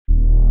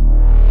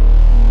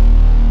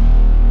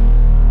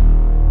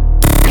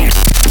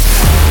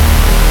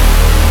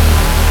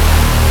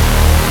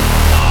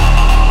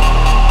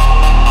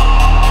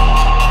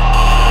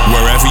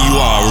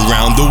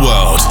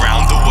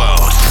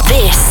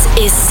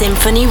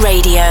SINPHONY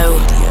Radio.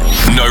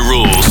 No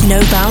rules.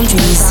 No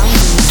boundaries.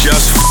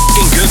 Just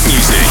f***ing good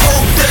music.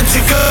 Hope that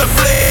you could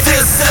play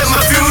this at my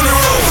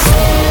funeral.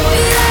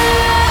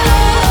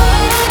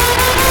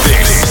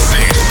 This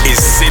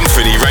is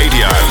SINPHONY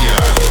Radio.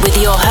 With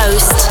your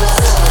host,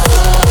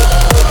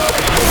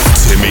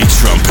 Timmy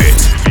Trumpet.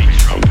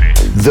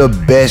 The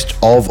best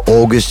of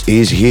August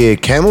is here.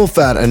 Camel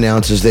Fat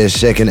announces their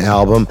second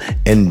album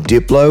and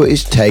Diplo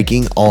is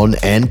taking on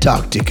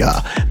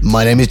Antarctica.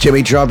 My name is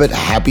Timmy Trumpet.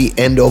 Happy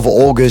end of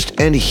August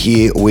and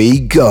here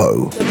we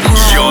go.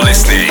 You're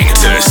listening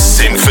to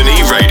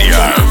SINPHONY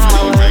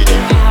Radio.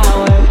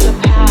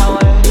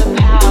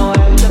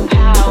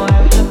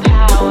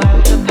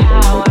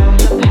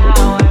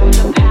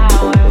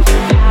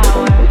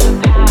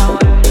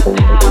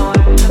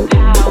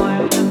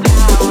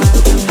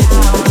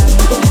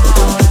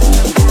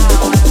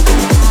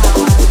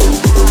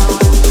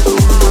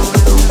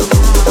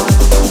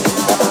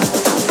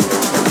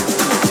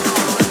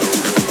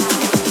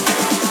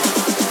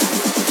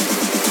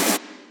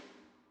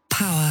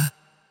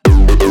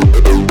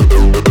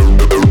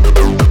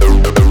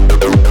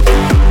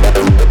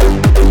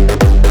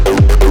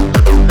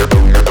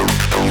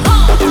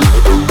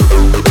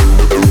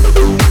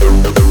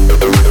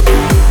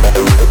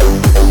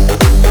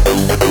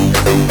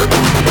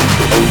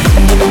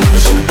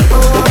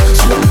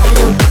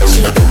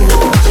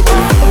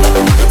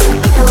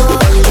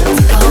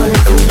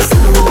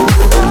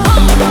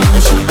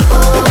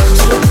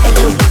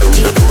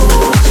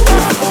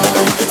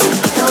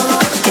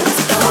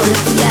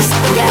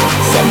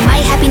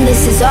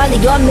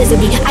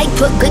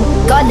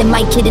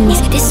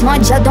 My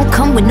job don't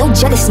come with no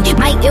jealousy.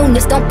 My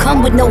illness don't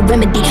come with no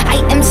remedy. I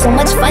am so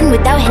much fun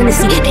without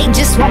Hennessy. They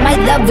just want my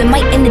love and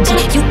my energy.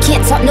 You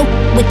can't talk no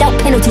without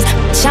penalties.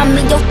 Chime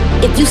in yo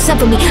if you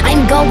suffer me.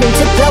 I'm going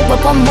to blow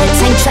up one more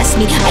time, trust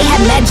me. I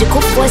have magical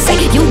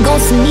foresight. You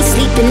gon' see me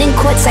sleeping in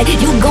courtside.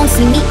 You gon'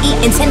 see me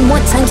eating 10 more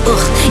times,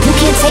 ugh. You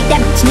can't take that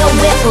bitch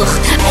nowhere, ugh.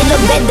 I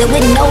look better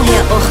with no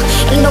hair, ugh.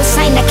 Ain't no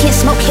sign I can't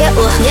smoke hair,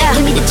 ugh. Yeah.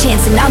 Give me the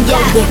chance and I'll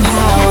get it.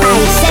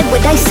 I said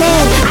what I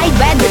said. I'd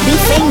rather be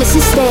famous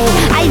instead.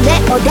 I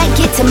let all that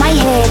get to my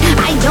head.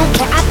 I don't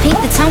care, I paint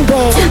the town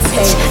red.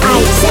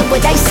 I said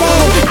what I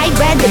said. I'd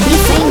rather be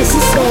famous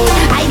instead.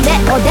 I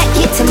let all that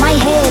get to my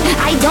head.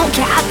 I don't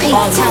care, I paint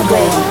the town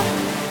red.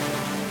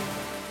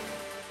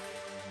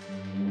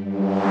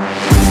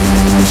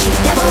 She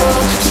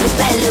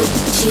bad little,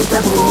 she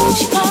rebel,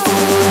 she be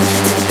fool.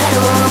 To the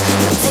pedal,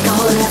 take a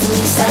whole lot of me,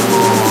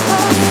 settle.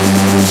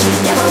 She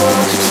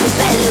devil, she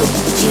bad little,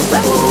 she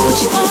rebel,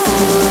 she be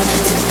fool.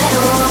 To the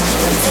pedal,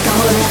 take a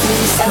whole lot of me,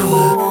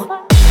 settle.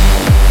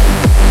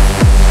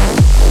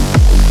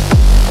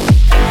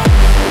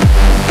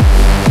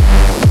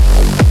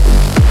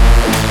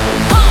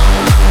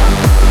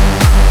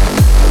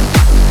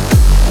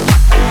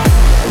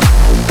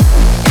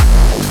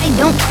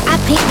 I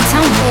paint the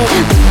town red.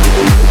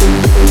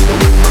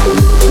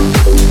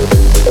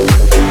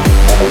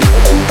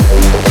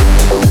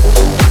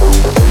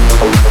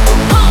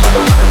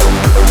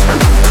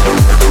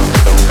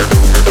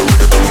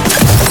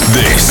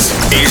 This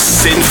is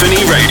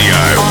SINPHONY Radio.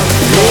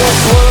 This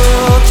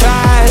world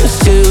tries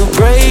to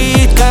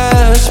break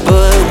us,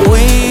 but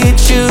we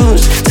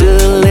choose to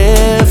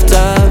lift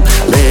up.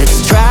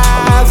 Let's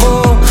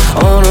travel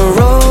on a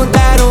road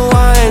that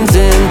winds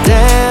and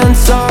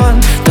dance on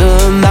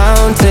the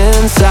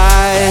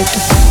mountainside.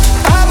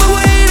 I've been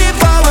waiting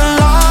for a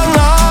long,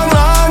 long,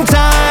 long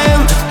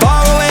time.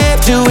 Far away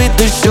to hit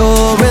the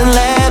shore and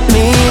let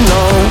me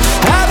know.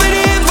 I've been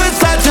here for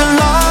such a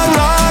long,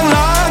 long,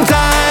 long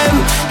time.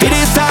 It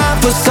is time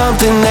for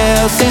something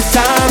else. It's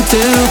time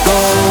to go.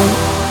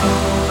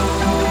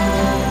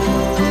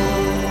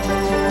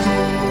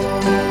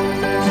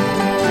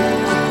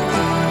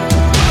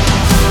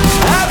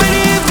 I've been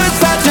here for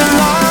such a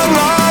long,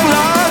 long,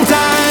 long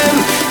time.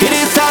 It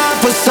is time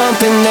for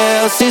something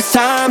else. It's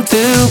time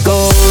to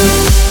go.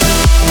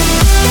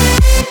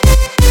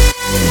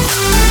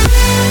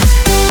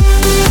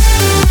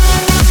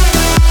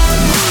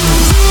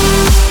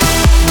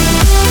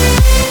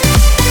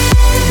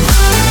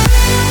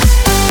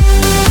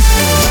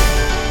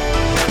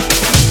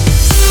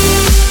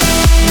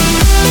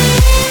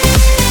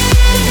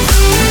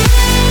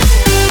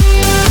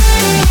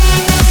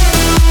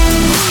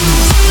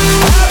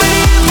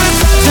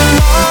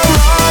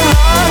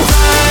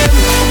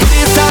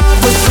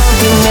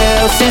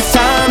 It's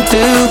time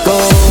to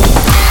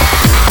go.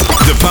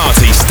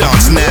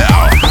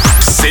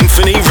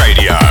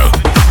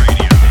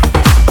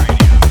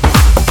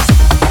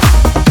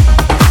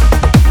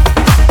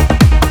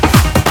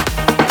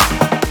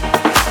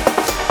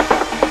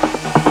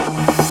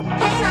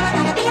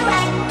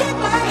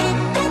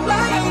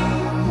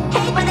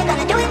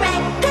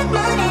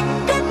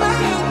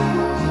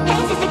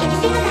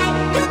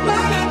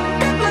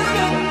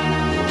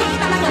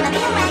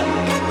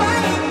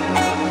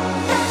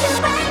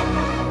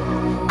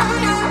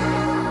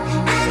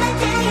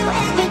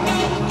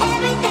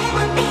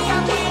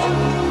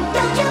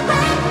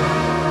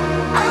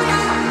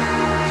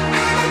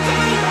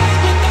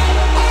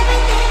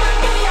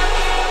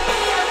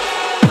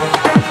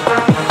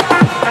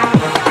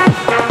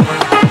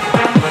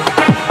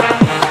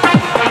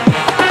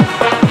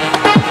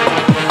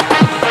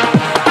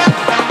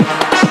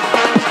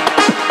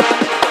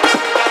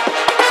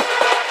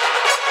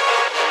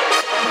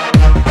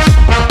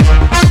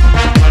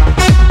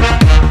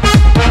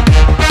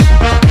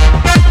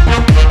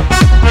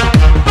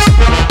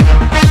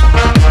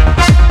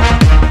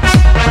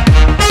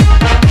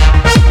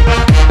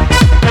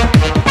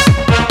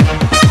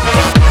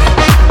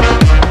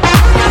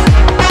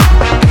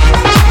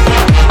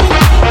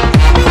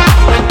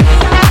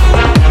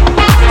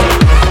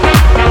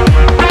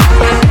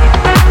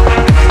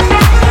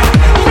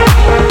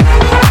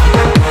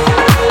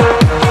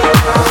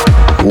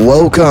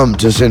 Welcome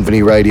to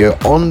Symphony Radio.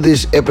 On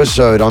this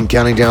episode, I'm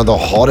counting down the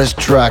hottest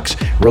tracks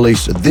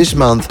released this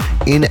month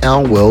in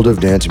our world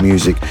of dance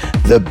music.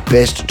 The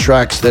best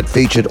tracks that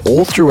featured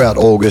all throughout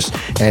August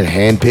and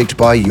handpicked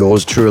by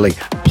yours truly.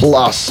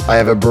 Plus, I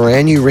have a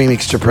brand new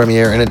remix to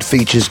premiere and it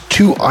features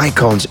two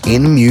icons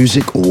in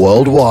music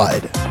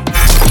worldwide.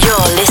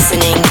 You're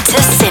listening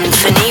to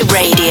Symphony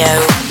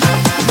Radio.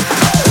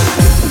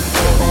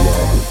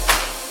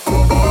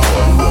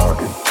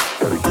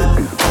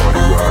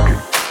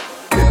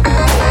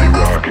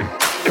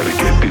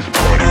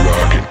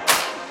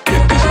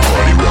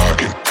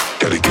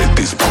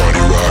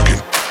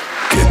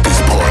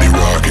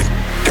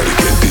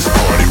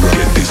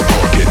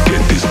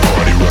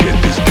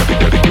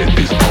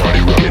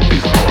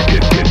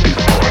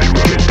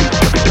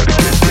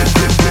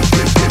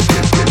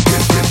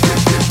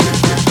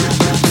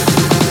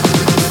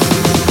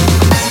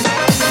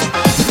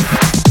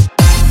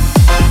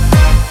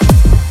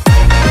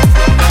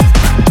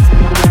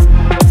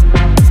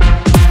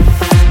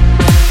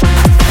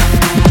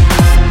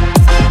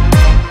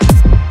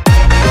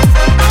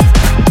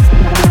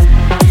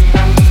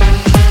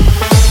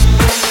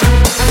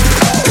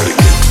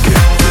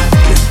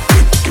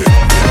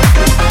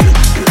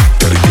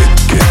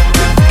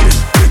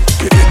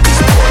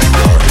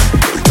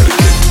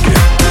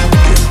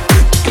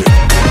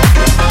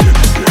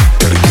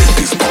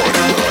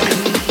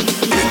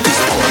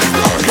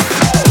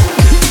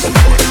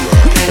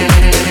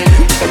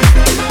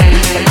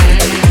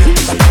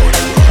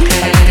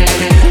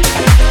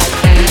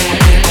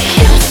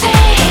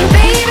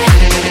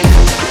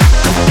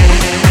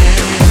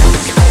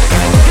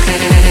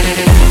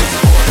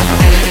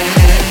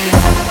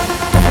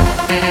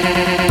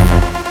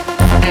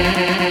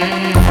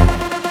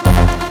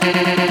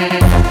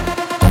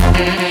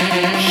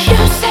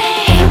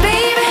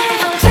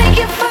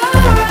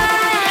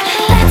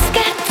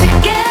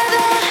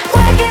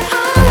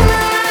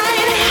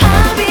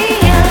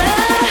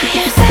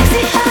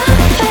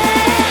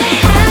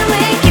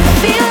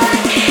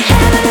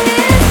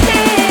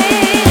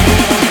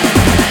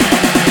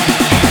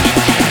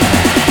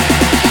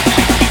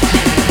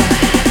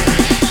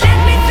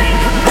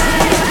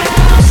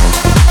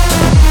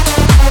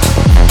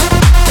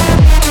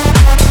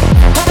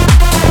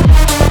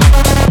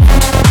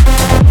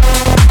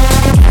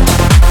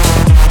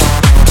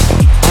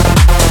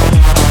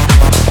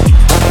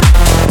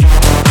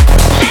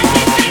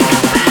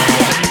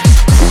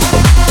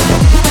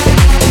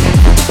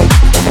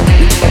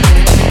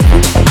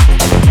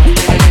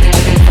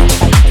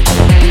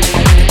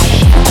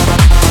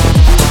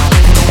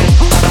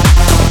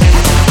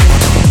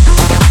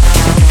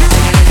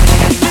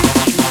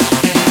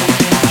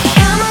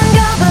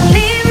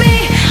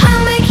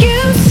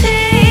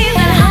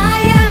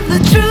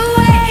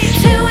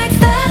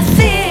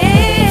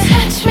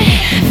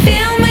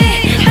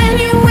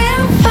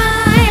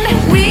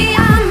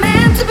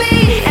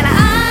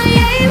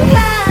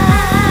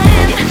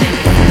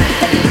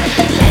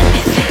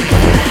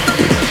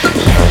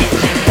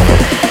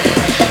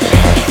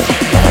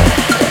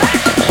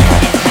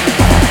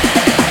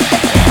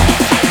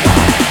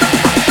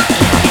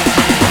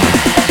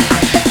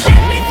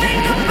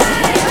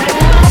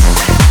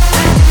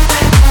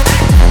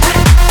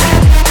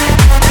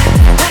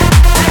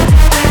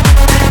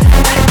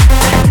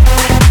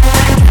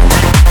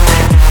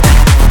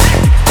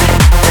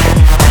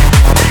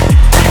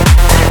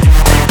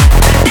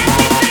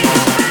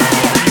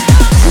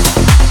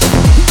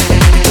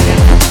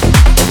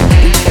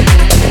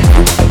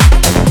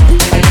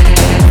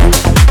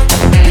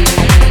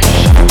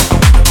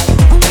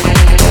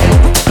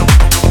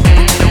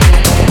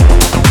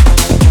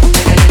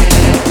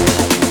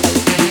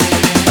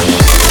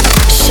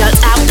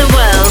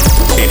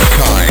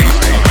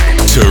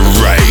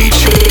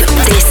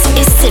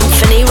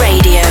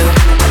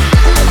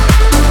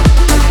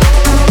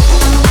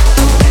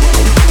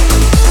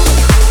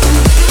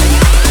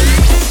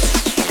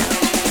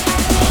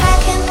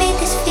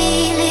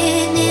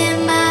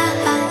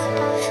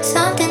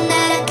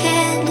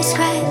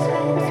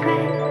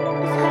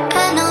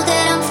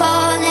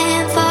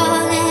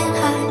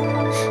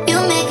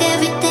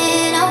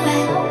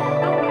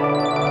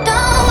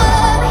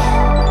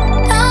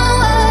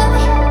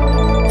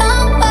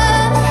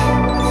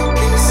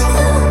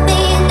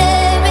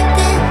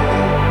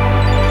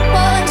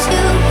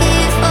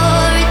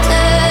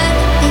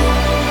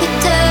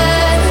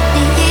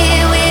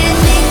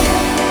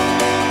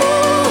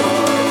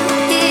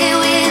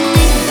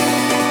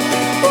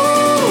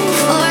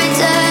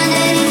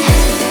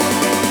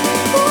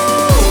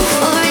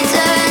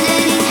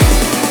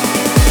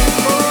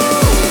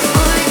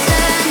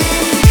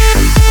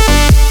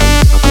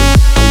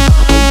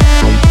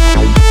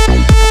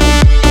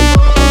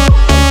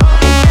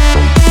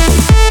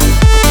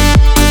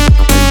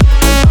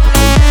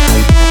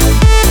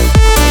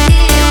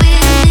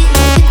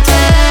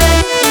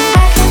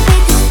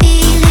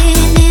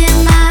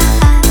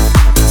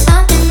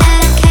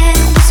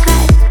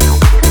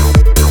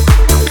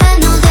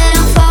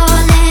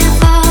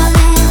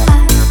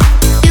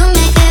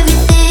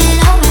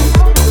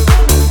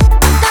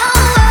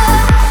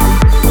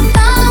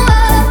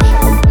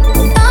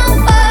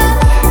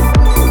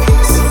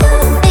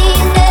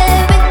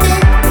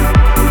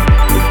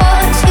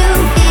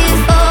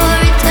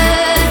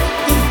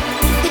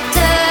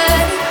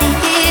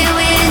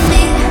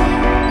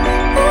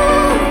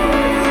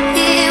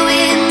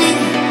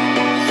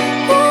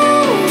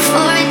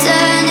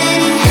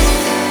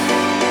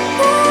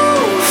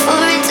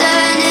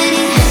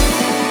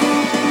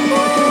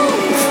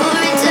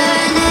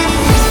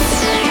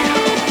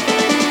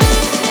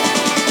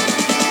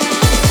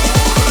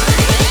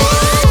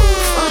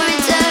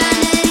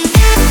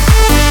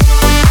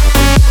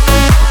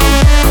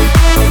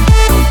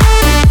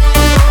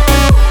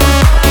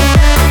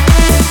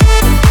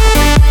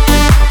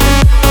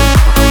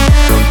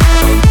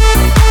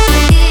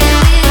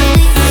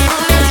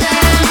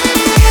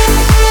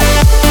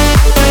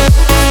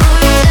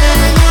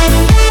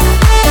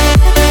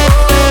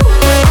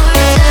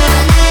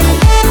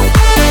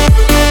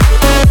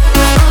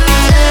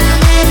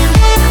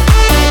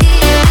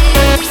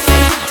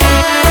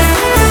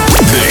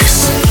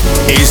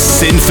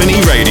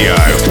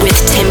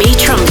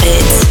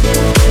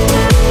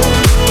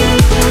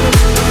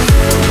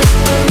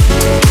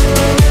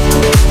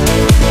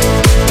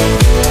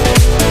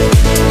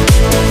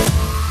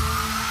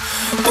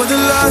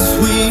 last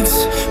weeks,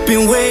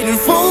 been waiting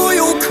for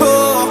your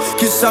call,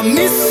 'cause I'm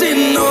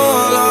missing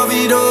all of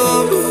it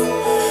all.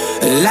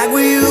 Like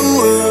we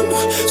were,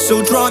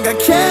 so drunk I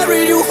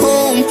carried you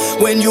home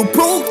when you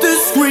broke the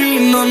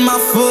screen on my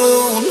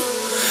phone.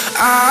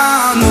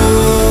 I know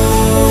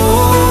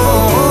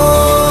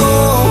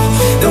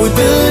that we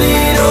built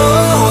it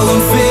all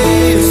on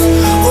fears.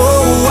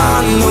 Oh, I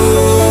know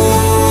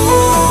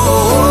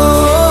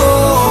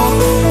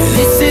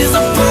this is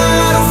a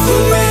part of a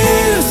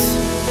mess.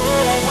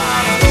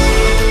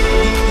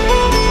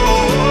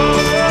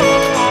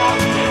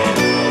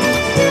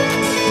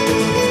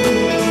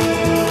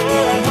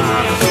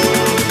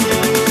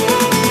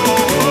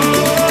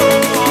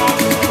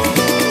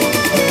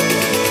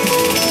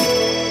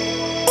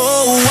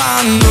 Oh,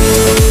 I know.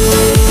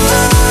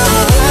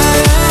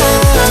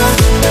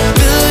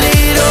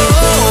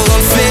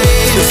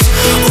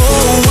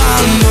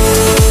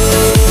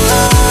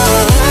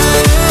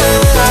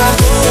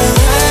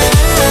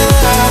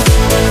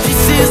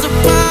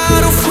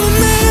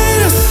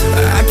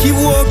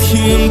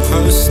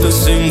 Past the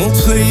same old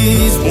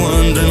place,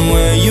 wondering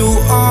where you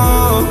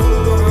are.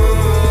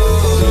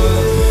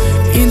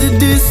 In the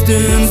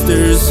distance,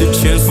 there's a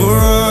chance for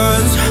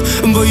us,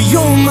 but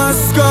you're my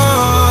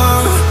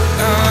scar.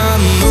 I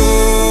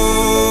know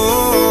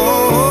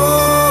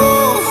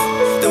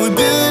that we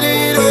built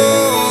it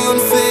all on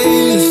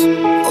faith.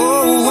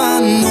 Oh, I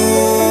know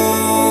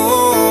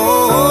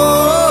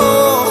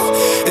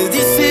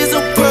this is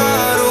a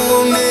part of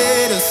what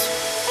made us.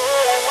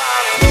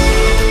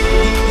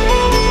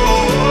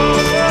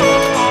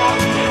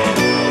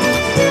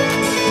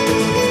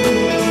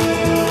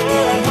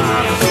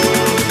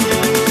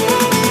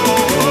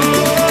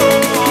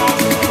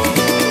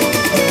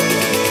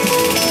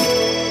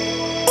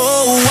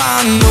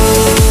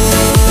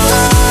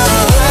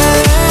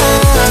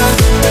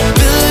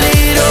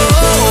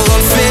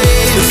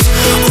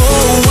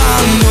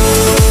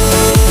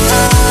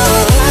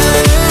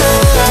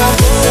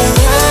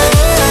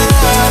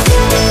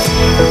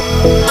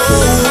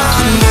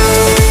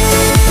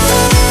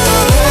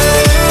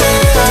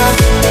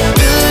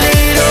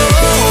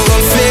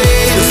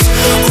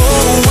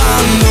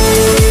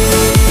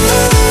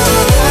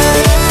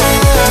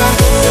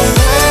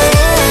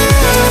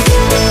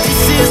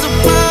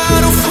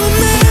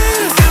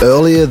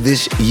 Earlier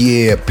this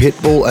year,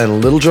 Pitbull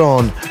and Lil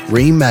Jon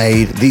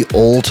remade the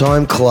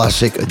all-time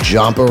classic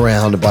Jump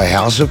Around by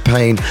House of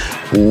Pain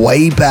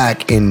way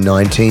back in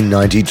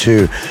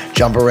 1992.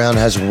 Jump Around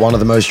has one of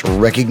the most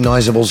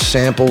recognizable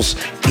samples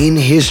in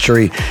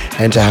history,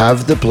 and to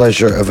have the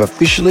pleasure of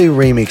officially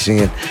remixing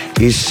it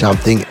is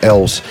something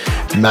else.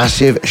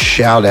 Massive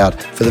shout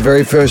out. For the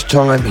very first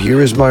time,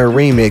 here is my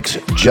remix,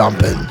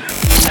 Jumpin'.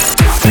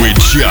 We're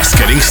just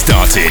getting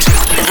started.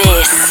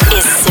 This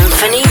is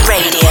Symphony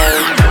Radio.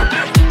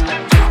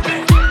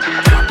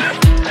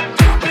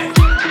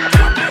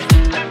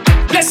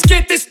 Let's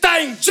get this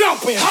thing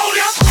jumping. Hold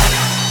up.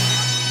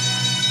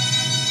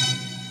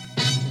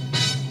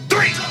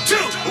 3, 2,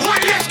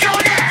 1, let's go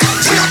now.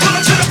 We're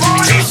pulling to the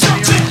party,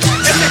 something.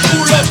 And the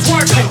cool up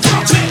twerking.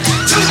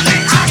 Tuesday,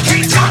 I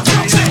can't stop.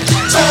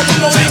 Todo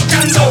mundo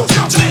brincando.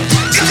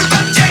 It's your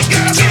birthday,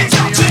 girl, get it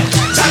jumping.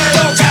 Dale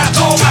loca,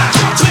 toma.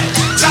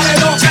 Dale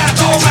loca,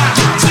 toma.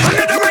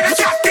 Under the red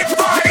shot, this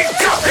party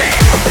jumping.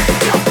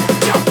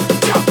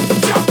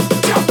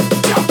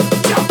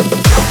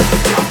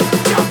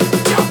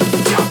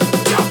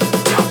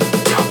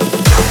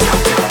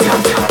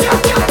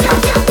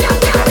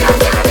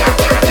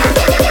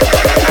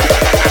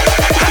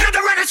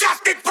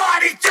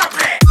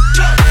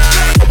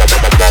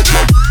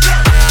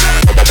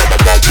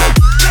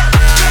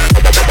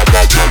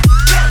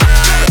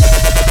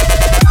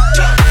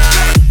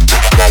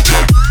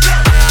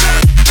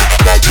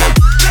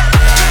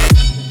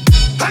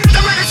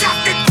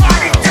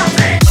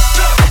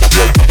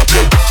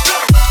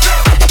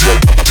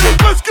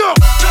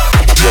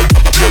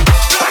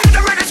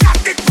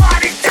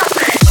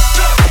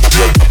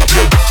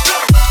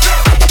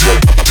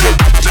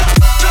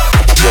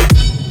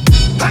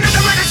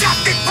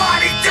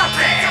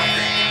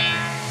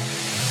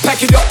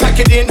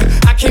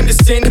 I came to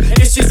sin.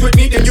 If she's with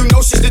me, then you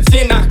know she's the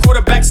 10. I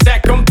quarterback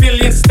stack 'em,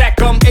 billion stack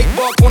 'em. 8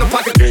 ball corner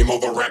pocket, game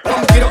over rap.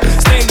 Come get up,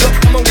 stand up,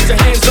 come on, get your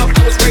hands up.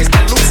 I was raised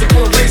by loose, I'm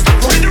gonna raise the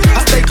roof.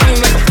 I stay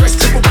clean like a fresh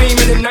triple beam.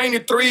 And in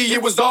 '93,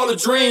 it was all a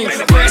dream.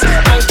 Fresh,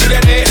 don't do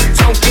that ass,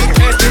 chunky.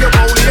 Pass me the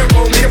rollie and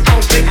roll me the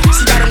funky.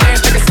 She got a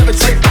ass like a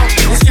 7-tray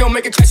funky. And she don't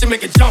make it clash, she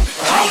make it jump.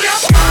 Hold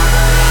up.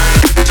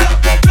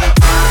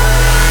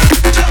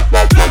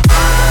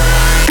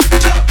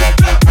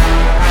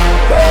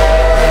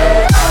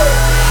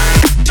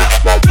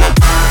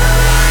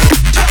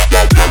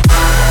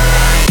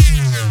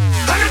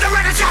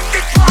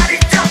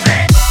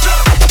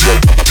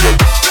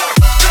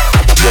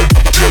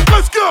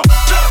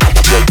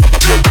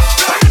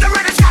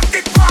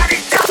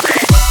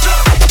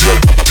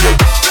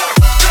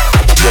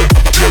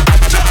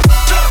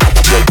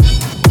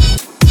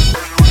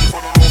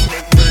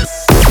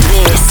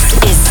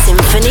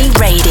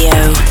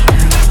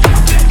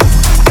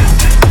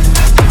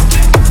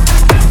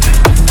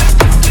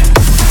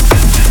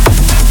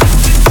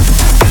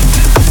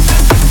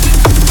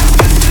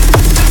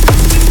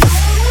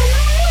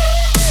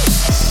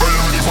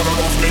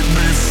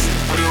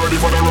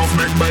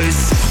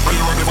 bass? Are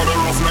you ready for the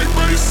roughneck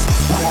bass?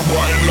 Rock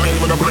boy in line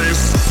with the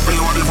blaze. Are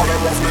you ready for the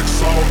roughneck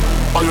sound?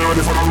 Are you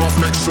ready for the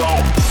roughneck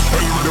sound? Are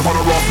you ready for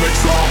the roughneck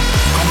sound?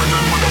 Coming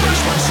in with the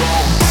bassline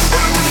sound.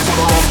 Are you ready for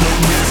the roughneck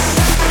bass?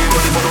 Are you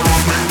ready for the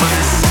roughneck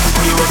bass?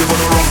 Are you ready for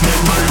the roughneck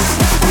bass?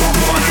 Rock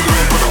boy in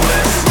line with the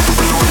blaze.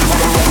 Are you ready for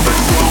the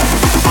roughneck sound?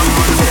 Are you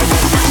ready for the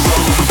roughneck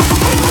sound?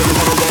 Are you ready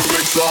for the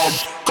roughneck sound?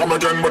 Come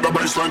again with the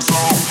bassline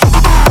sound.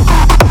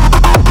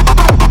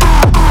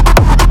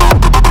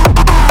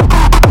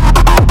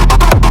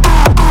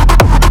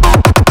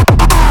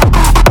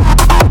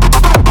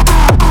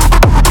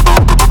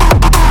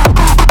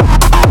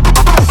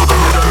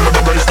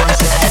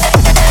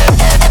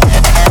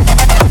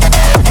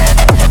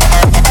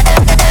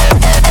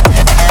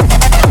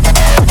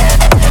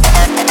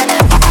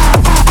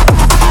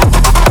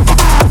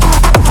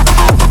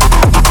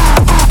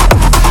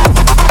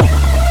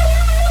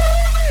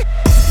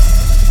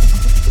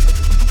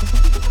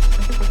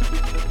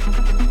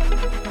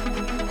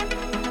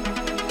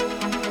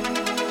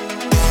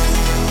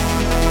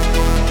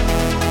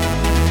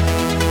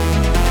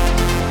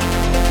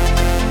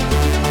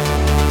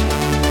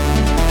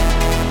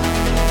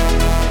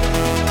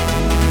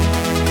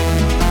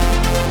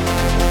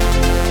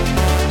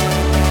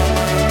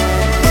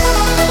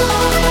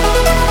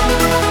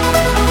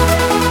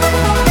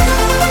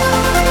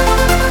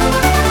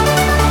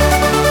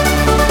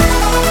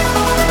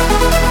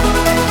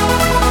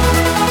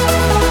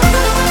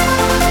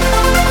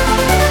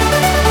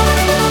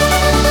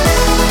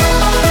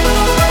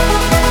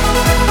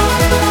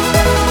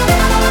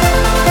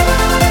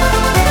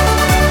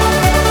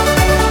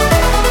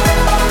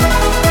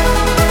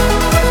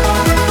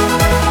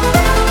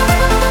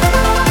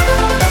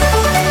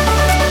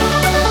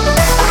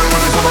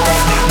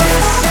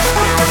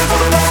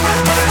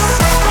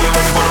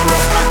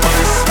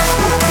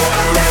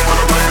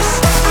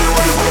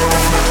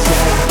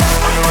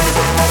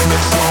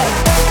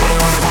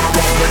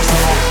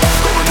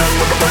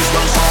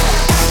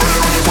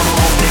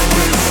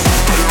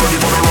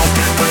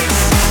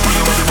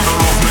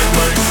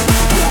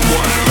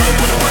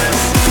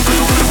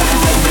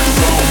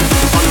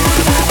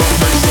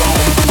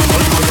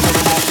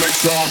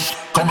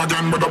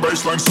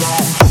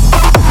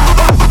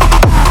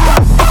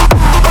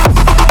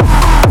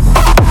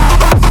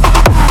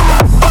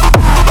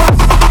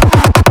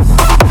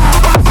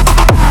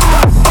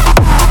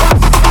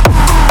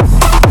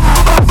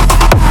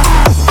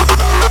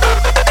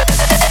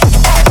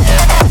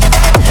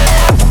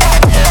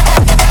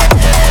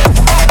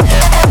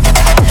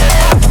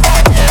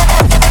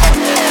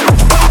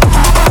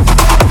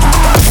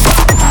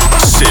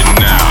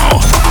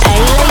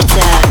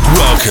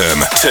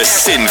 To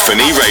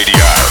SINPHONY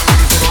Radio.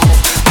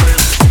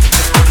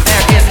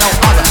 There is no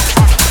other.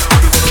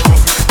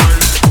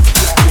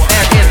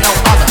 There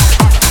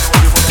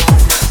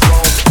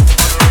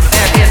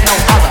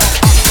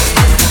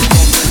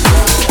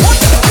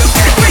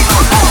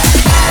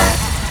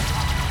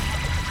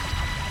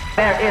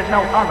is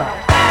no other.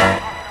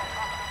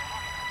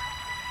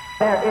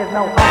 There is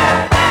no other.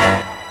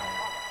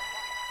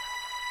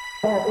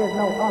 There is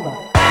no other.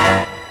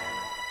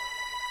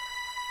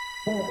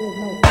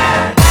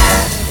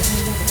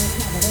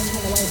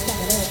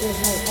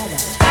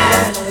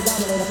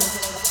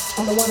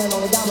 I'm the one and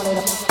only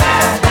dominator.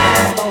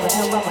 Boulder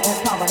and rubber and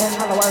copper. In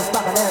other words,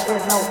 sucker, there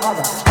is no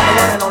other. I'm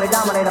the one and only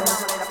dominator.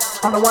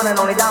 I'm the one and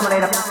only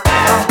dominator.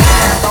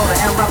 Boulder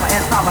and rubber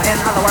and copper. In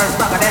other words,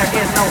 sucker, there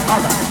is no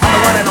other. I'm the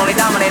one and only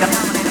dominator.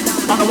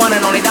 I'm the one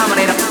and only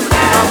dominator.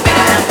 I'm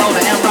bigger and bolder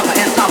and rubber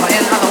and copper.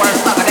 In other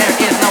words, sucker, there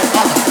is no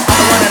other. I'm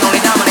the one and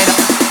only dominator.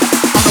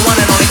 I'm the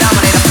one and only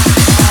dominator.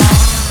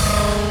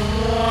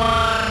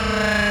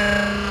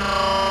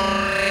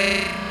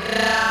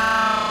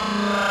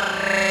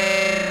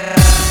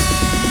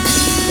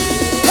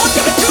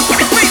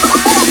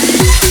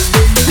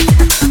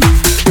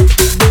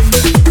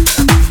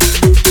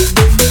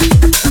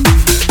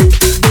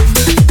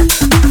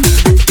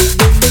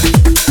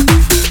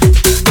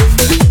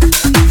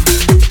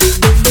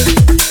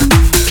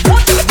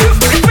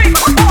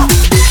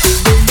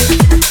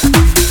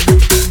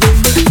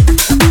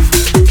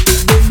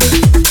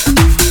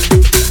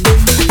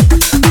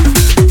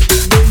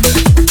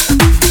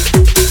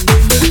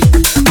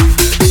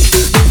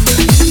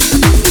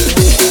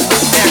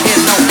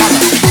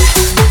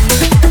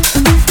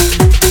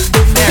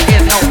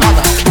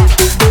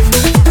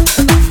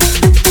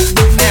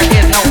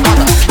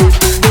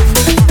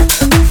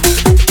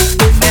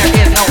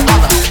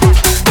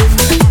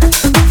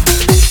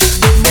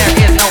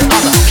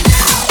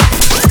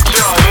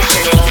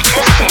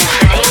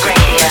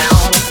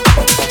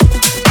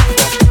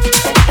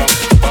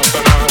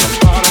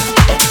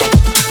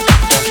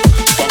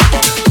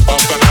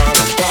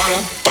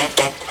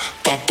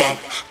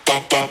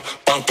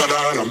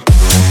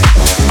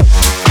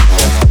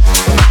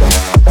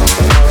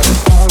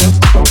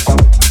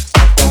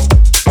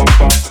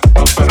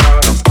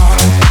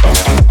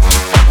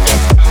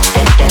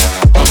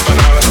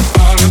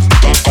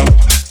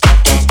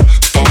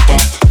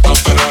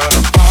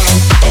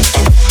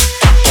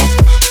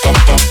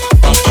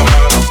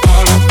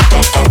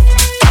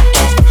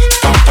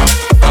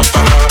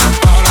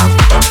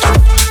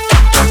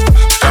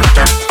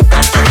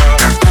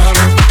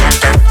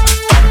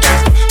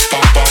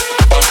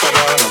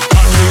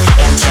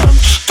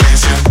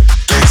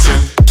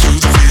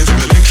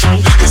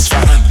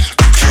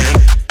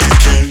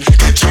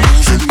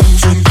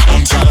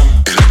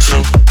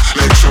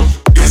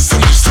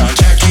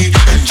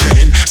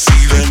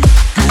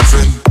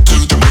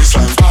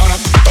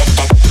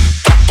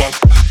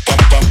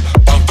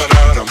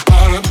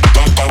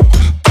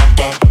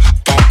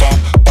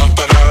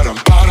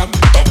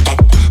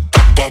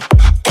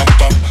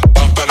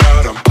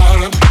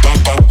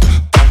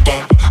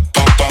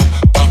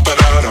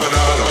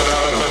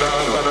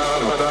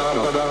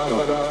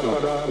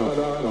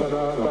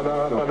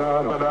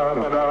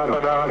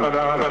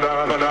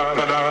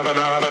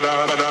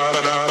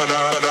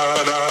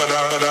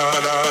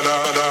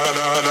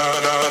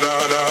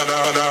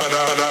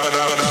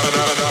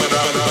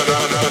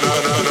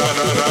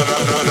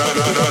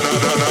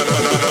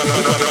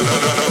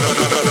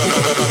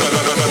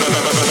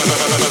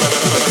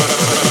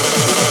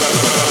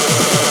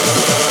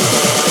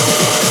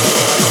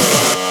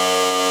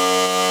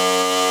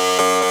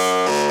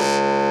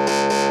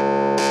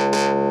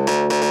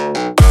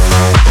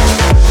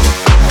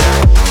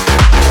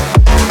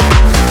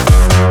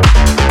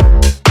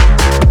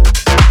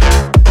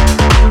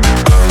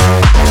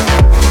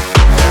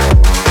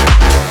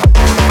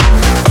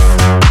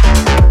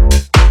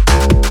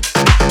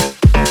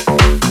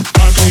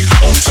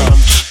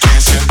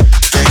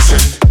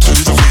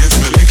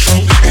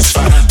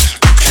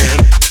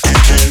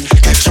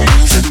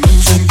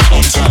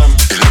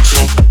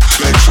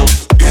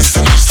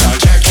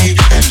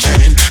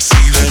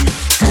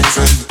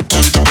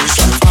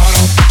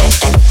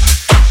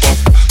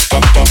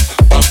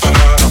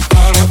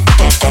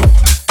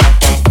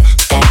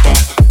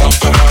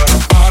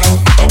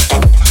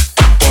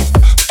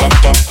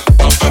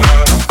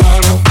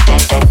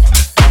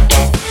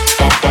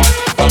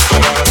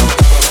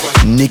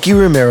 Nicky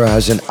Romero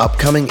has an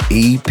upcoming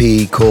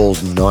EP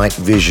called Night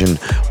Vision.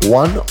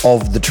 One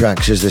of the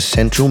tracks is the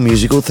central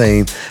musical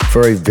theme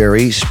for a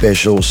very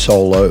special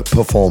solo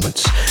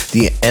performance.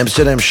 The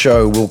Amsterdam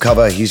show will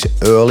cover his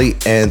early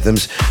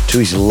anthems to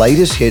his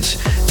latest hits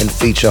and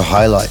feature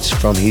highlights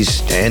from his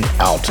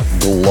standout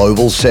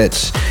global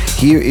sets.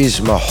 Here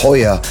is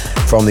Mahoya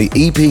from the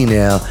EP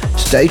now.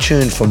 Stay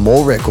tuned for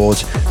more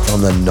records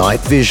from the Night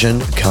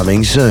Vision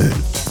coming soon.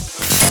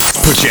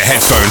 Put your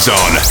headphones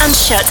on and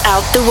shut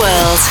out the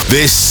world.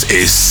 This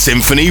is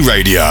Symphony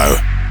Radio.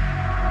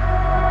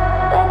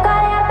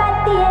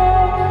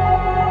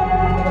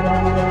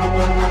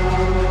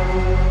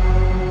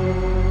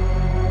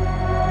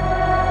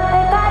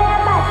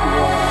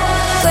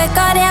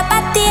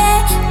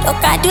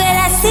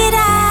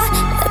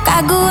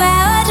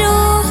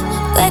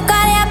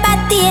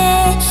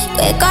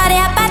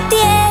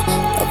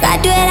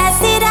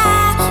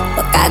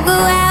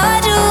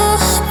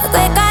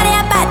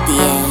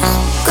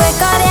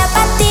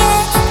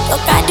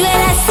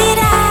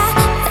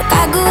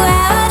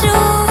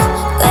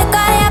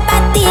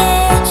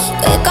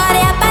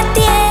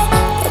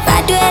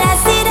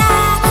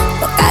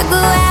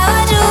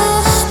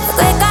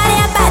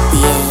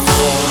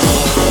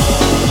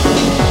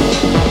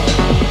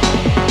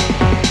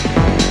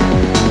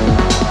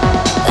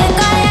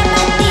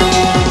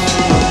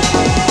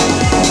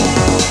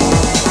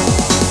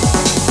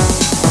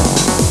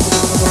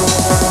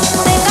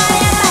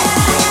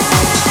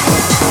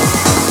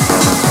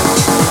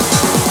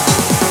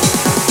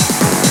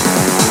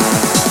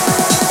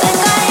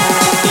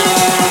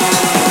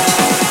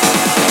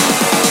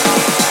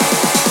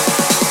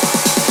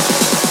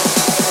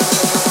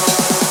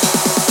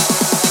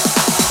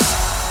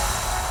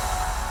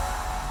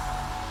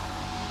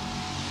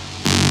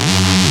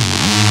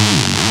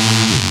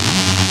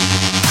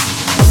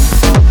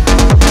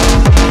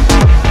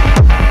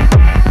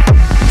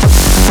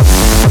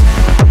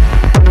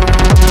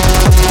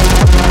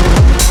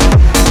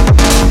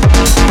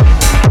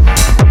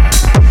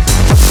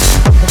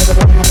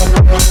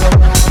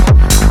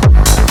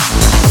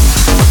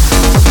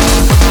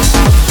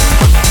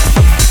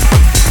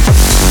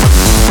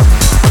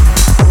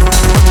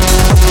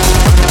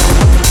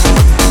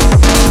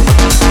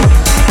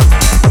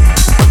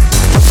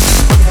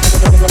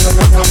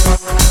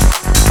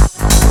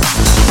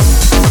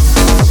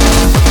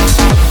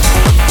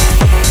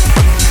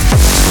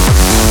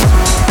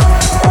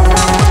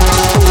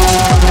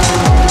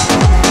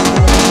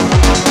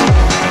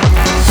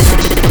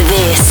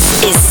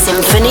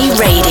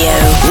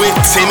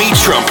 Timmy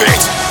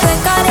Trumpet.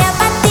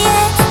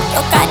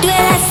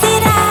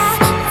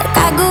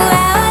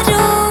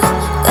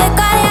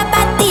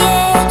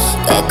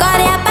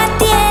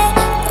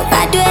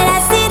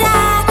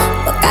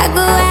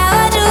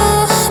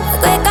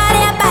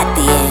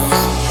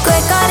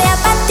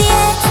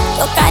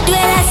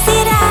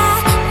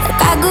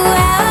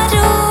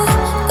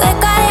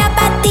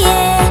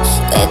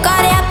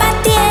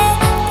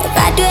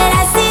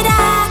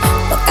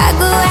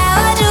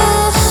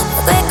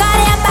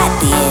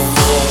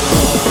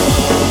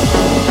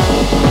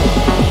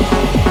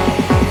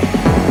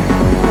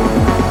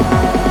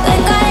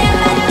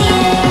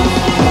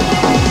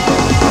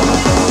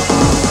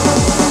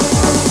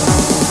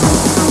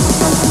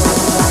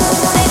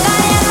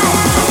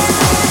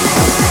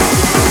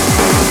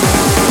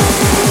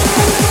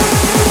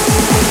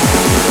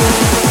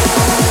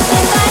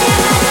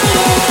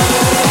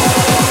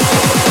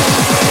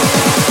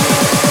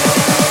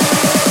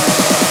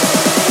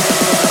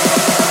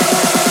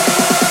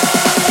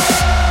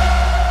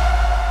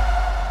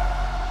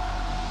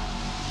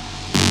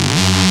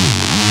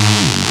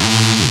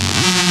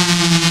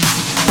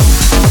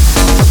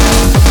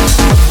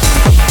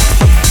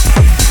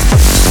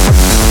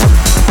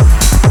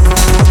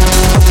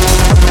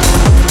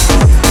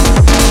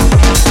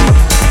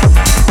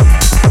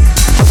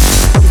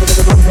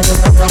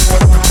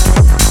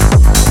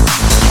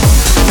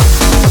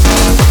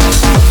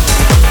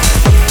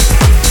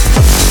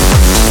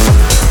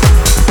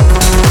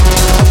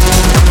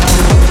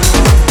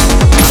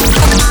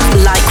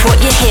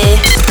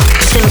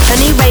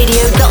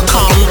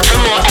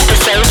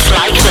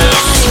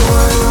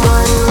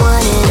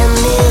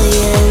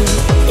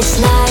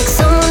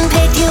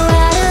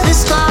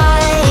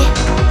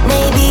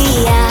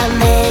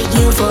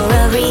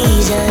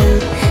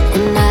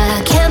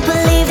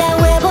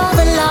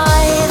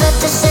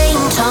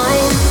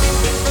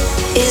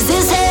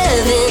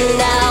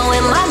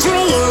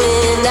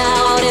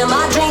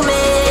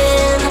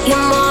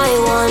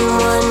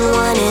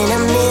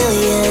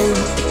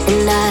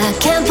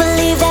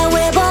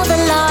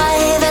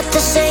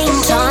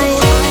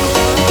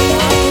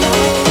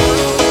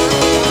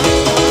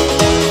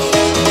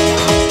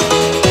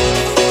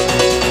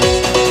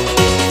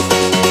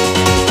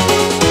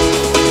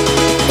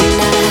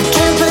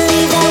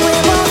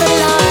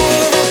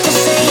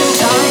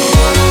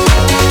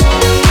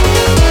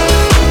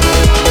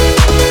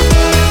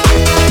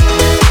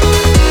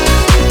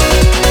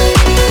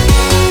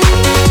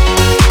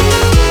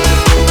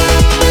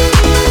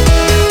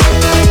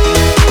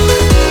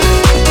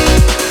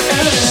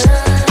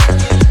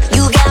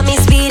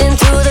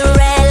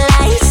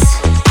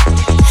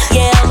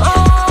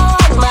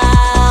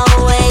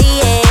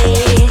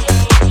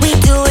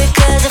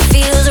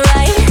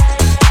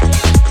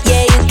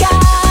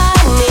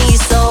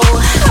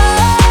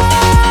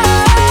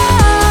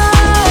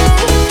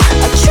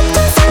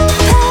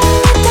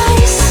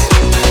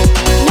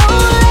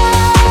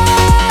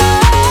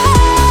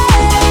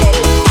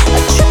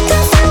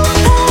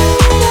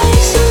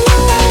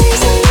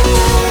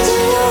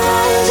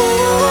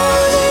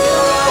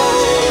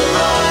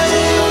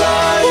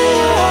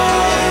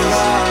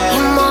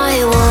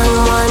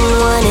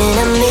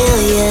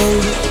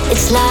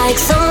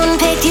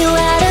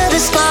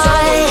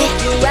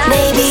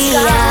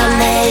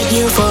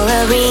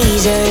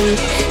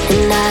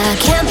 And I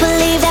can't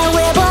believe that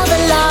we're both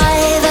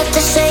alive at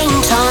the same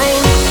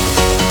time.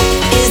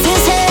 Is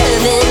this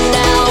heaven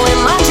now?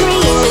 Am I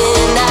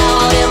dreaming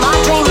now? Am I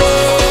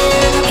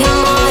dreaming? You're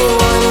my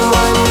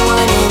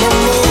one in a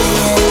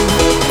million.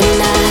 And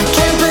I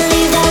can't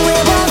believe that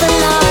we're both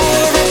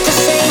alive at the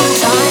same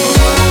time.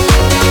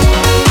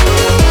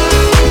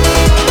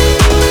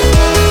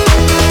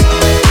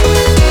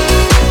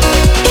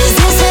 Is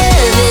this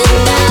heaven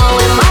now?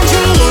 Am I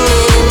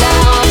dreaming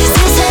now? Is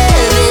this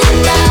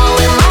heaven now?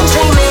 Am I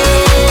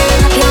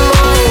dreaming? You're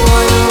my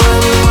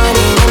one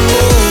in a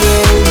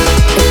million.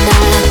 And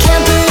I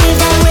can't believe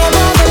that we're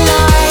both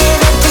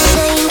alive at the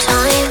same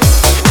time.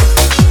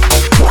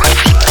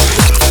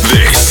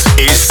 This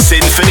is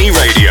Symphony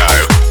Radio.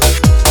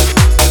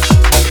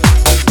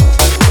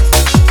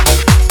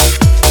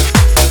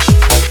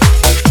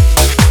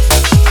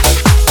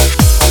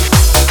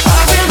 I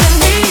really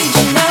need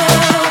you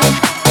now.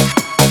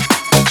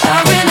 I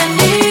really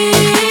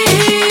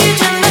need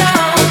you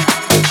now.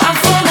 I'm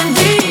falling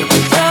deep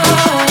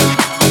down.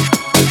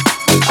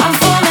 I'm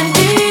falling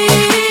deep.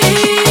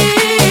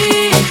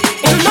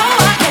 You know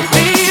I can't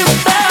be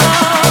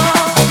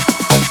without.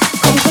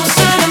 Come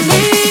closer to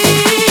me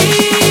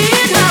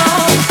now.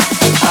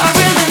 I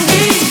really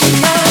need you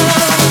now.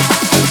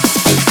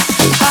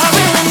 I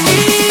really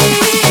need.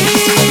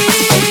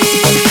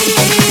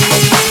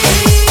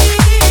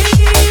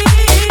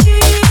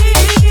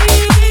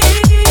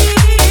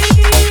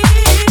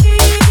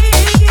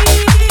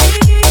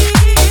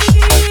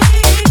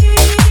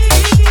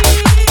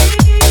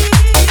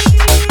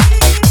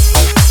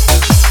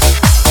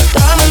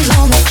 Diamonds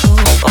on the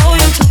floor, oh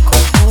you took a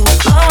hold,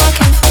 now I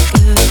can't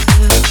forget.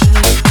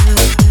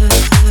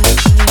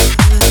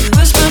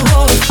 Whispered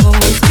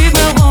waterfalls, leave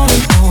me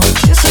wanting more,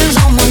 kisses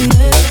on my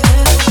neck.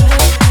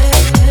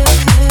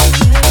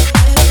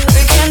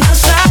 Breaking the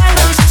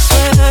silence, I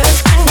swear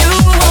it's been you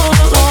all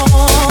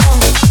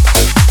along.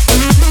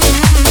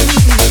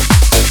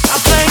 I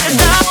play it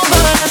down,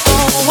 but I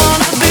don't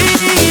wanna be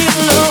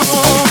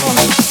alone.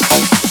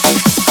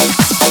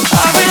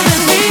 I really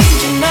need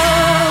you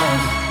now.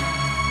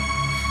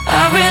 I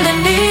really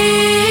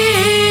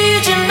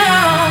need you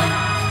now.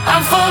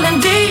 I'm falling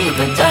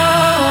deeper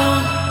down.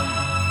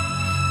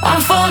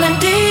 I'm falling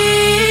deep.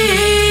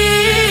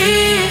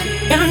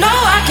 You know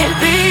I can't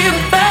be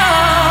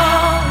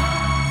without.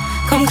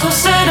 Come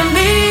closer to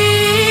me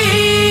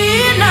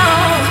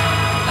now.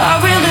 I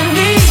really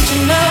need you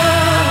now.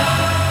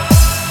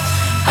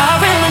 I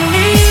really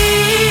need.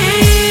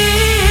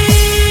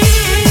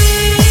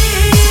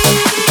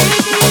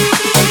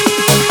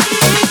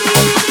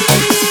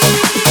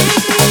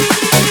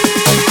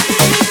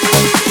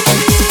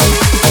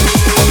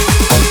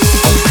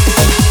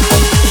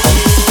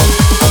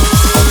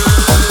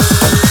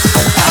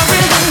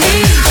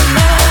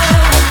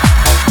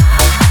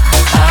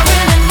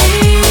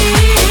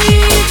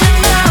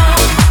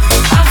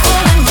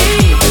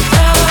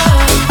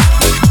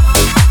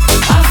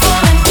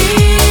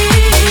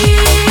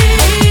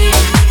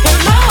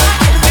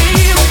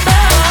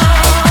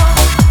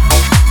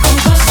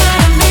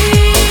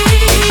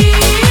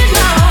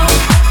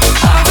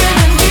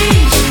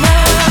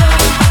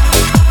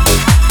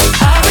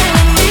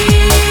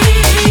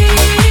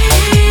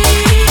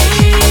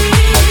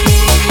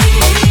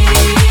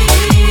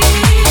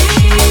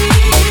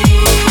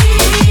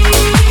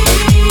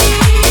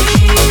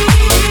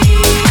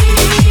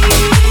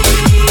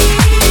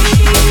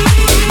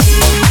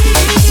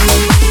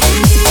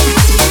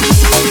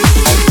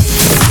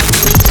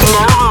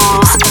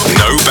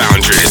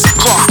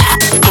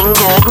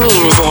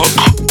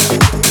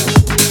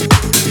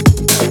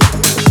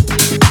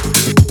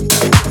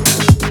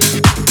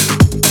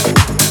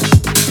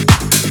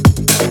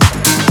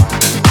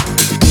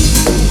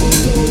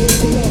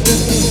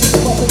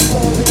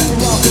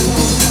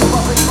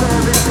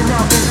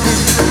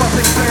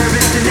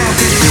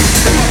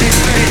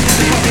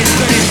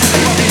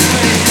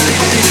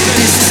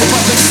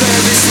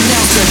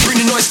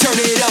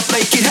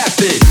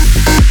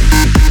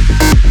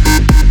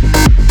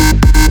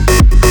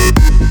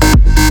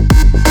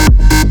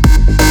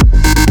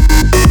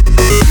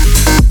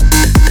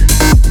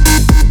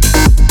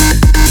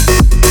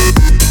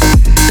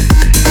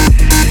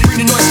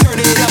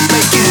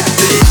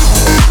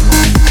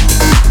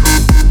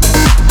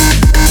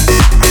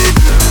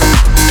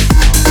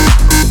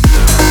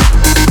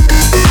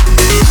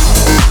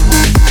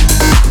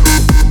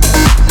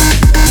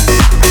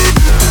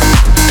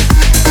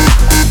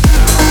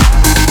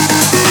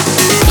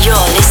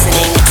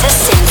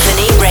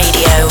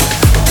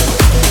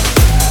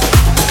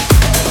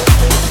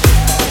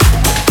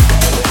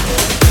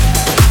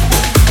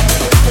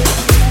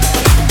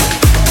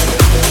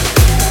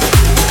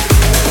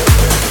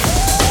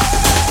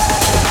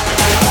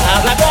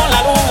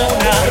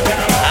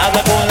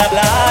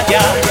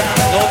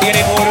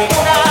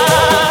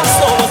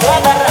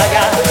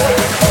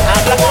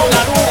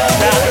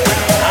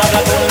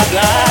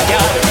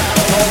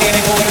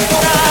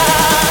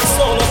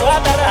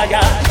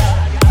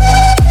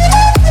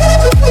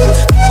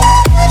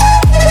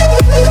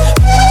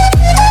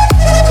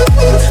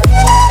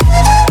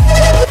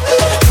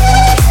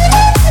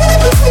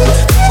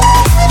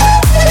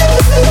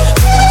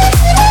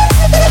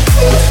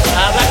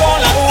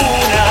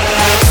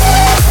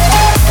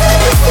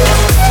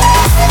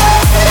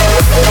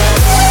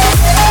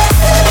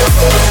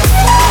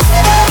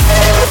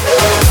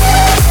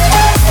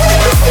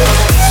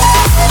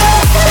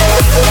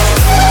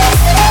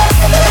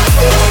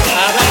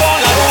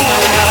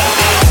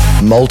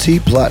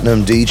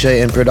 Multi-platinum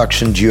DJ and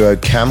production duo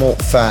Camel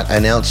Fat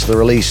announced the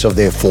release of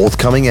their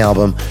forthcoming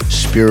album,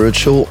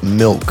 Spiritual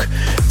Milk,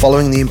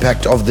 following the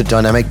impact of the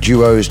dynamic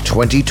duo's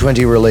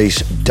 2020 release,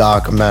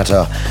 Dark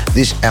Matter.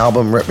 This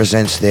album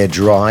represents their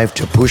drive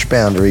to push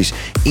boundaries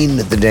in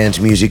the dance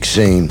music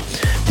scene.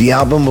 The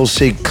album will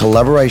seek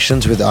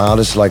collaborations with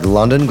artists like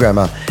London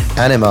Grammar,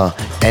 Anima,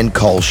 and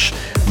Kolsch.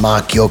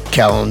 Mark your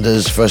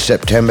calendars for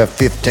September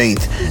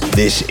 15th.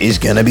 This is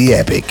gonna be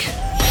epic.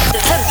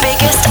 The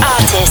biggest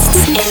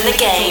artists in the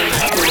game.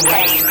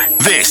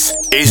 This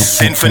is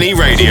SINPHONY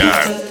Radio.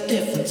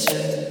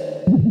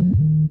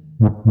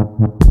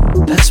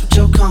 That's what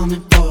you're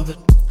coming for, but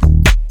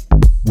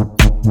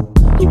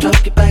you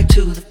drop your back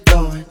to the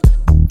floor.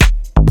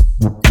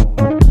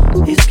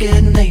 It's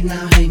getting late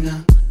now, hey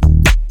now.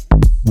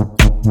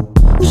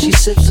 She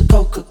sips a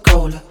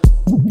Coca-Cola.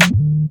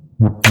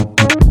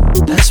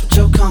 That's what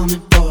you're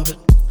coming for, but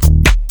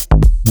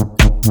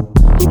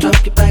you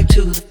drop your back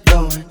to the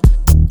floor.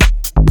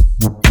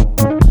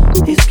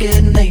 It's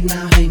getting late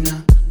now, hey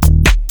now.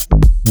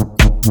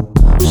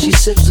 She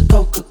sips a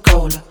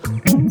Coca-Cola.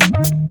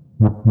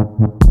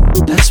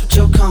 That's what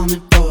you're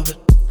coming for, but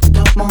I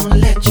don't wanna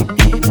let you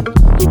in.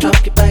 You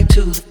drop your back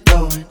to the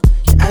floor and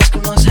you're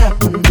asking what's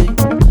happening.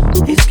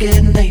 It's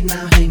getting late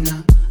now, hey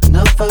now.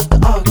 Enough of the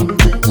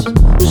arguments.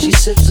 She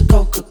sips a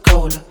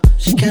Coca-Cola.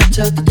 She can't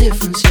tell the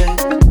difference yet.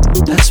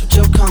 That's what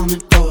you're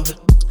coming for, but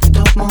I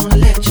don't wanna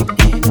let you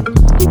in.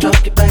 You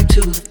drop your back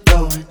to the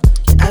floor and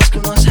you're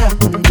asking what's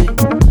happening.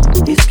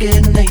 It's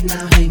getting late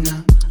now, hey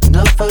now.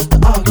 Enough of the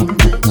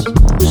arguments.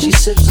 She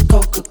sips a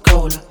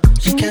Coca-Cola.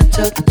 She can't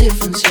tell the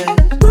difference yet.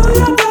 Move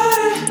your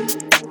body.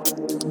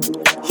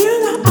 You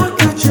know I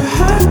got your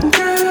heart,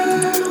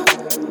 girl.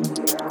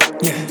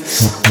 Yeah.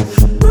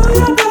 Move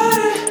your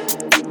body.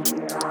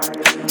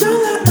 Don't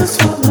let us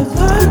fall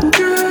apart,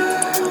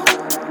 girl.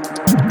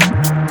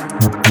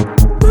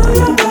 Move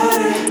your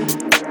body.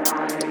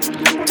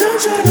 Don't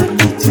try to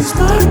be too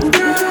smart,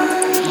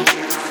 girl.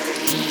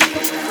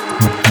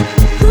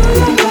 Move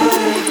your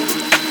body.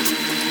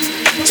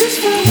 Just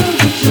follow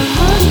with your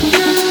heart,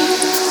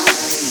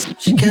 girl.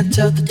 She can't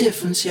tell the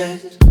difference yet.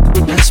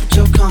 That's what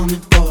you're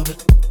coming for, but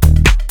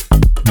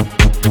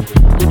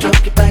you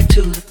drop your back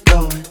to the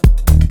floor.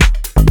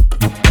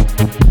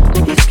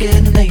 It's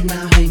getting late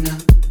now, hey now.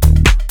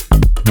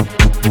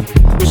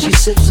 She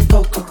sips a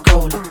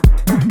Coca-Cola.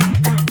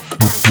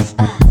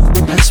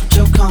 That's what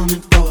you're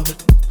coming for, but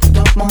I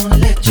don't wanna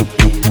let you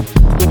in.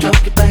 You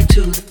drop your back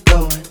to the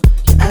floor and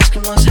you're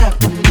asking what's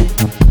happening.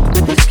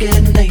 It's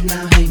getting late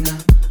now, hey now.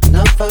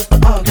 Enough of the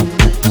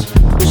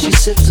arguments. She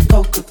sips a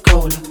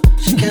Coca-Cola.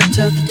 She can't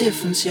tell the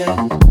difference yet.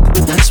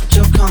 That's what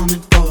you're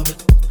coming for, but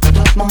I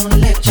don't wanna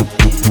let you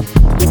in.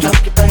 You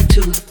drop your back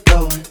to the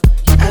floor and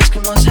you're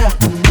asking what's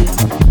happening.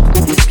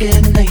 It's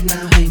getting late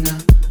now, hey now.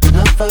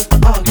 Enough of the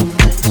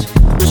arguments.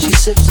 She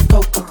sips a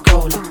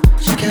Coca-Cola.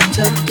 She can't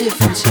tell the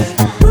difference yet.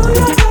 Move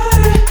your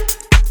body.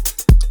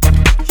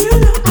 You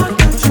know I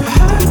got your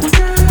heart,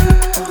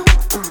 girl.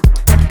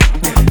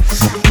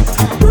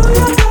 Move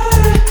your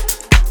body.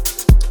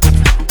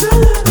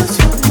 Don't let us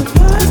fall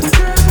apart,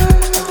 girl.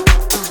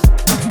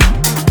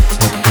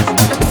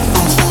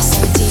 I felt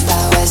so deep, I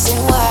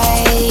wasn't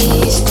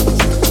wise.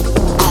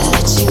 I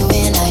let you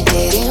in, I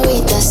didn't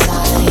read the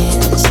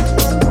signs.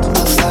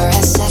 But for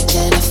a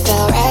second, it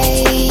felt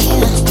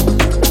right.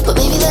 But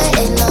maybe there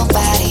ain't nobody.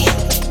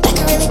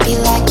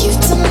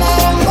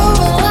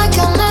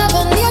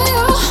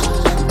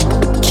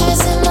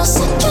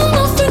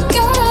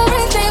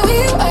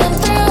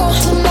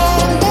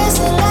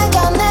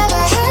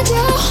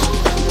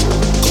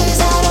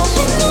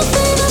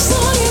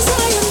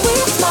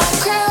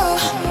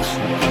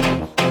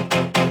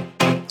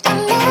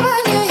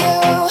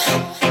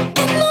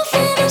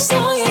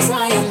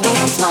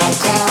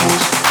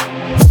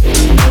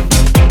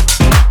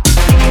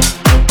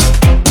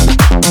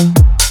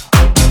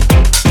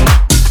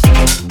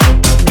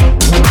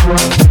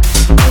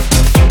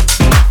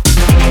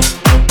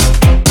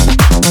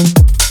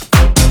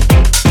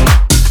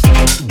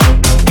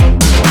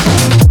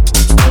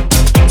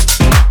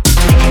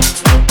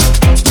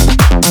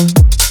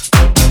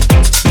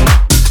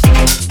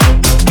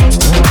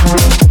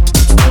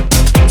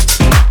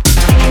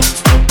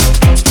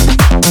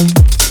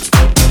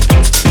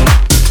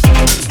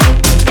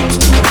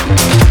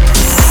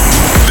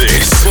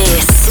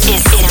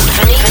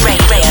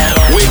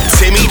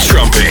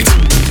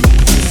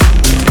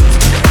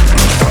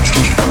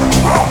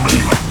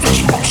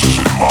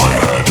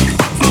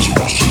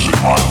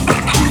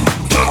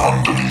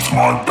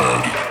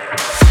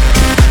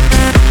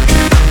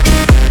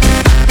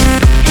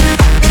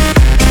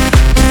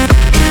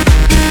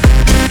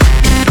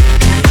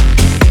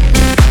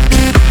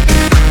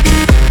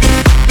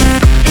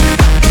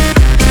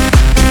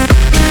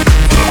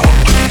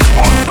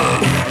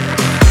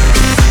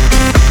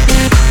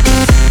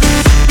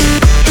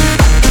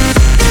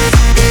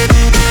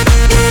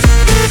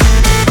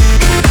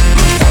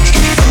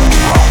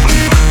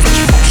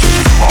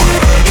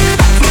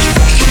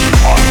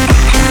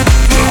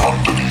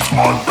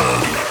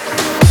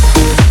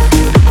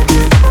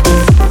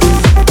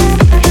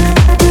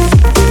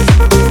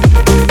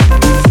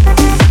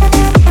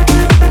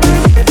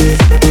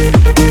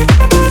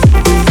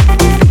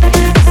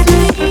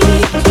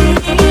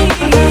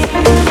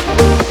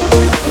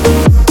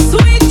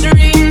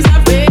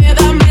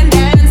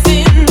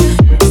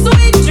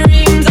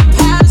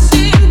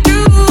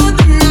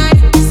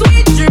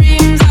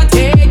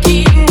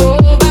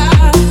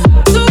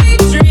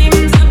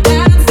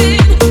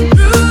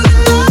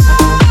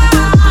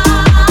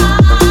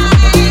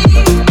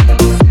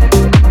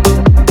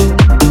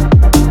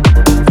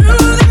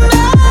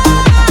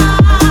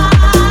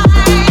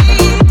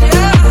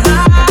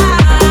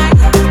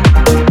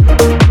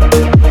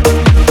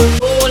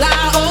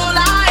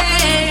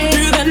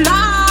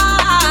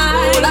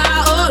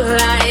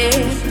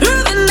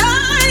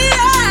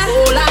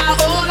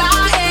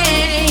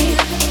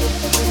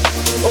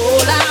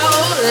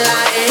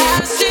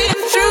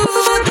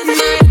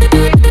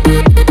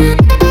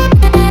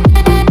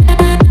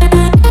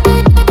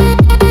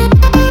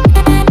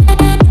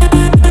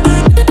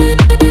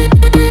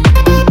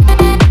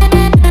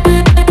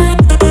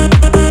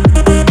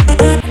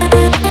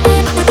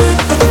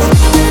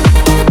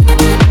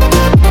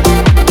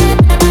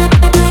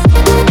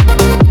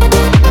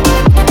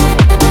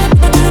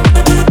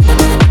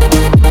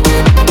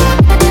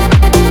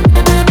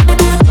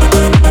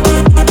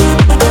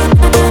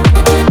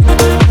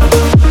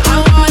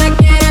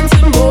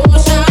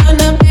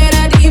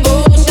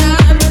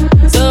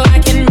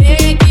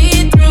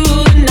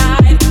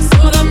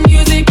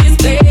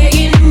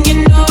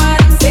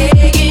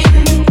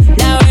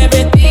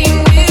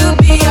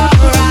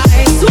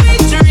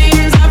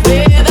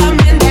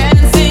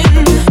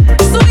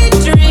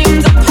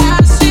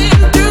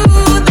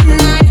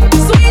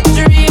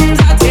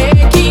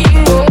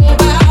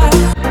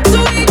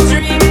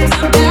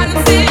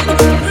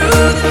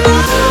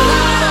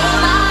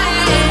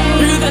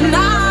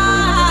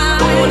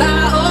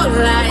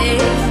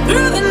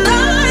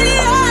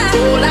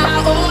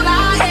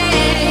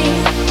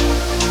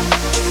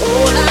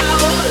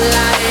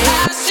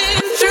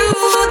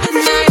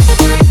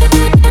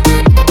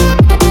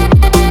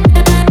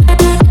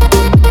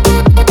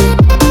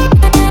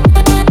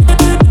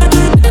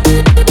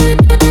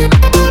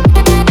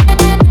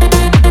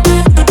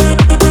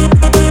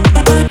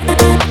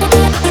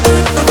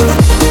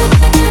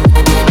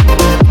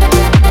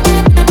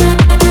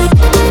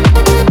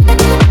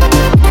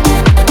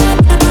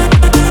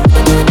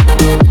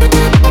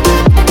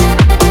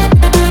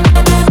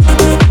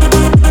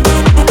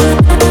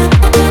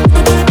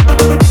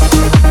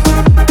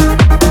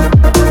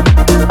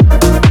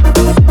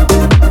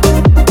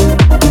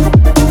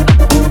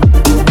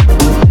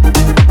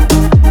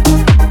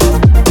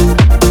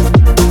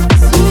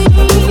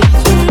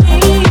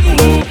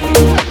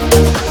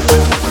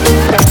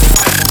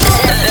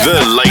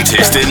 The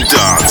latest in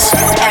dance.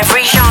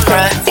 Every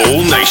genre.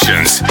 All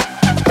nations.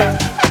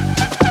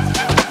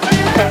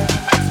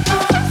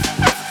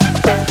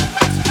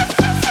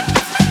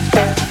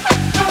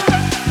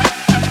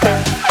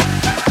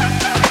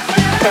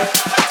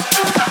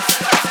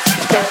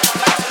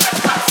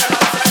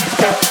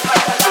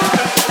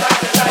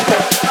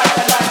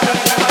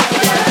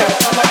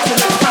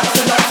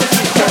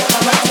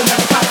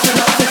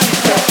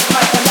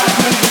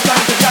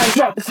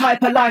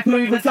 Hyper life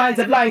moving signs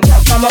of line.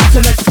 I'm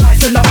optimus,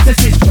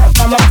 synopsis.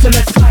 I'm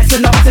optimus,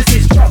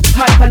 synopsis.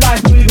 Hyper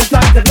life moving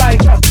signs of line.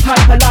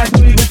 Hyper life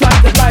moving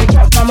signs of line.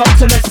 I'm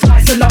optimus,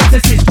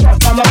 synopsis.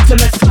 I'm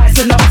optimus,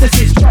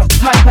 synopsis.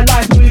 Hyper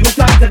life moving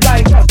signs of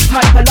line.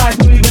 Hyper life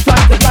moving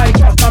signs of line.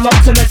 I'm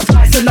optimus,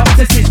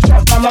 synopsis.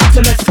 I'm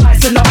optimus,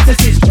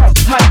 synopsis.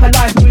 Hyper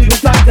life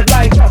moving signs of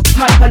line.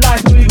 Hyper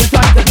life moving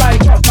signs of line.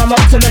 I'm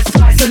optimus,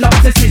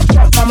 synopsis.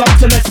 I'm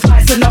optimus,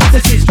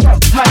 synopsis.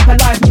 Hyper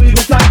life moving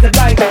signs of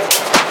line.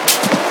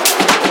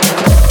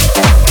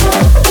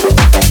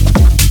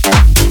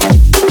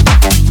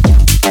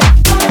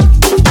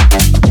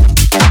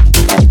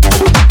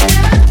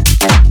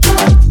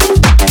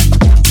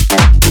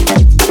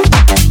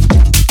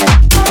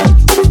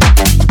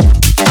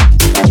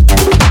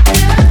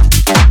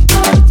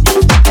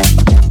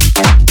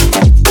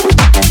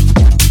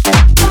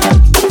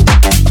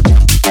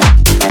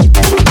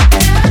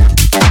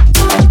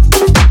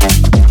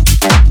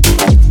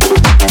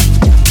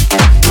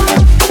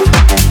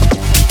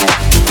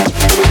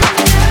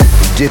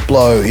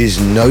 Diplo is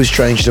no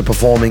stranger to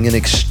performing in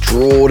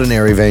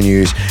extraordinary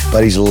venues,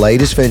 but his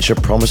latest venture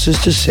promises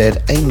to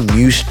set a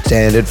new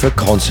standard for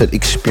concert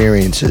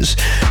experiences.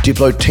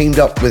 Diplo teamed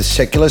up with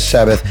Secular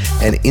Sabbath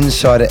and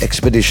Insider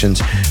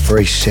Expeditions for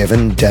a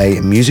 7-day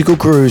musical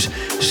cruise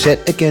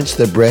set against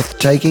the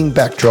breathtaking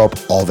backdrop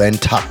of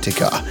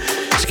Antarctica.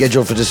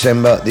 Scheduled for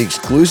December, the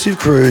exclusive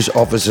cruise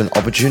offers an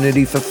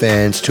opportunity for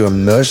fans to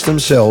immerse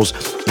themselves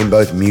in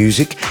both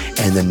music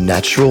and the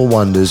natural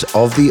wonders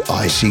of the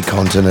icy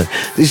continent.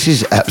 This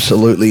is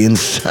absolutely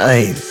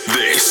insane.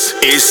 This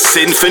is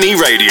SINPHONY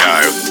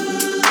Radio.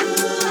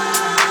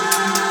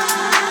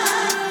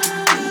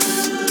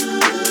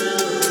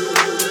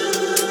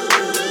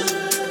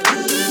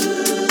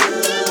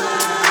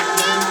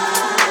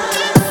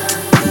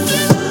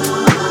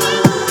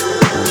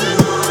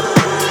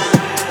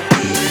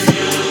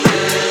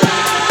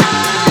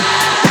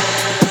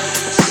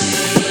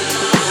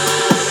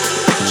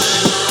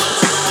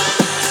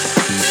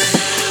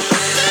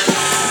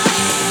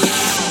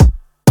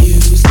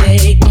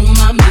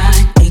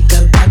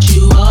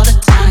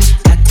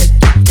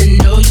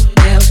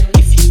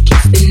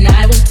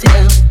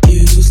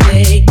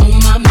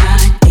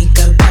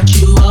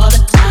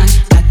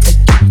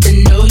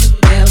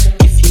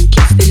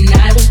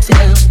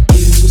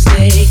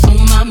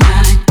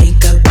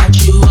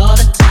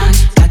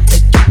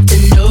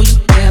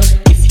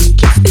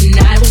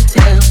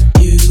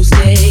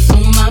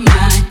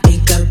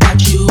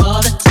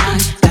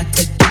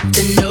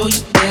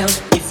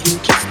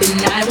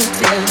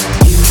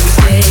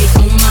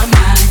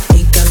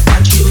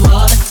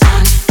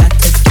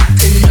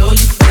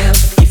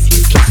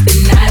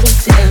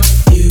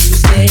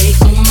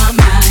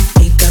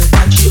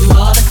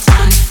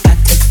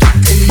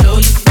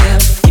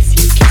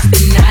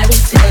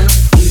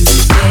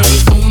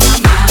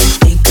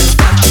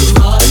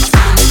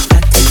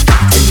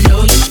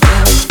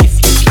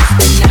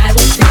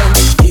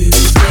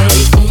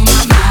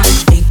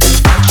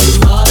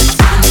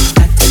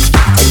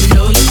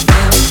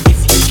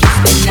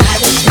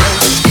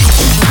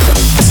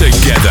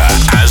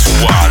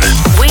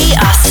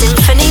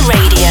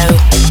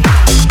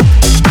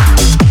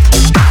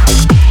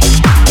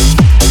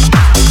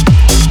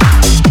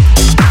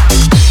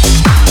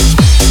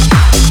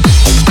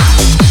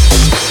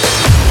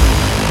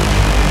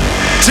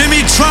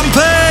 Timmy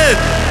Trumpet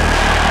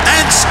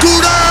and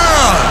Scooter.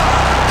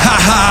 Ha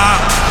ha.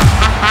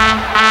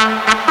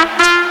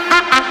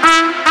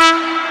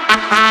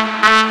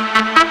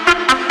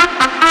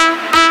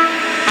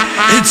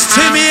 It's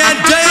Timmy and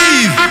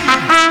Dave.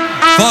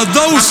 For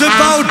those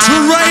about to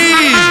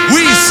rave,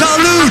 we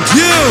salute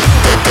you.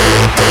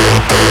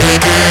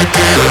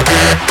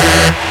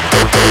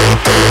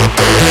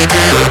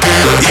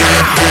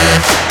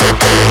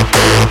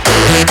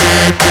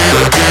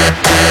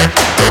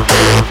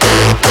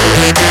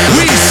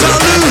 We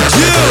salute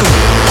you.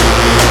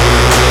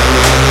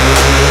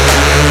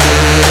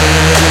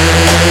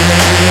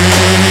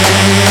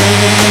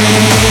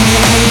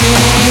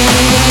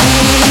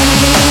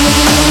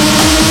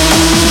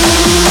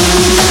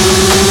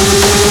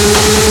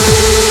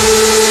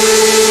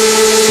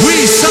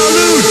 We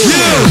salute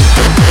you.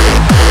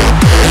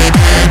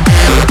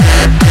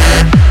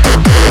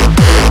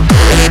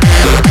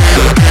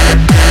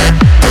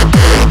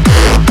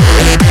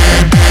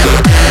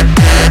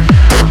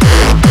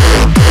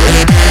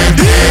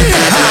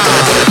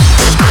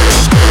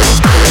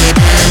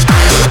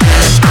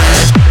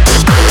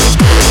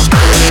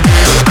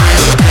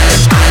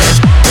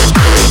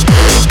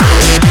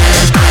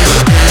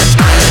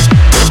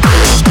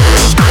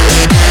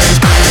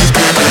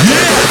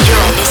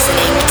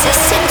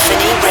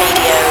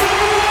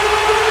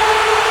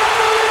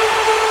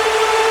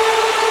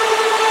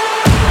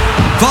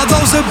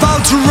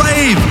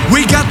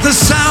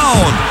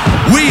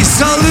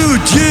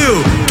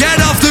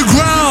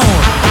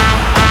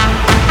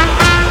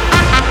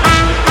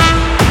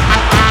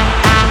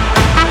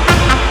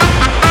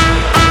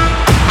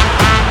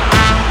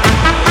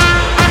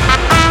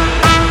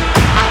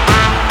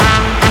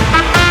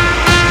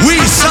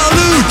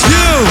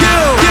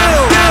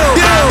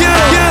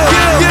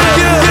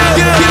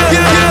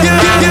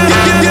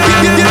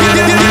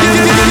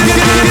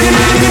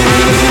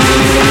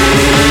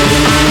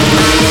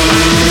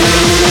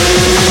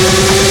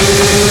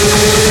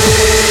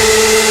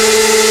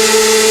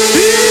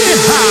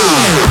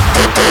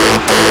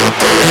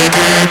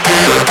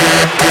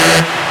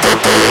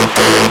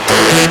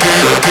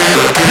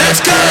 Let's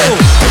go!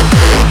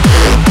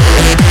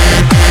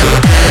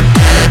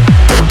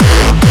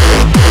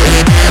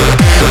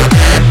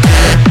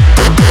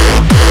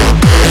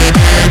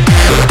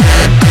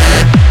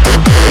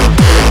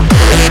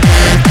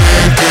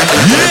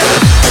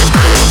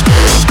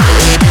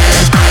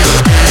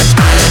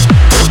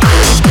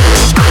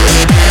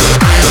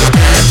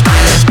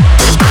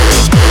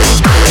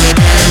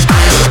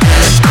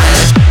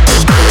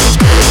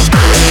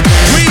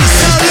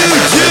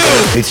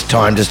 It's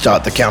time to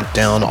start the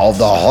countdown of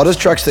the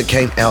hottest tracks that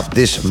came out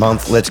this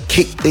month. Let's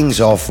kick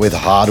things off with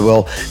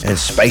Hardwell and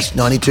Space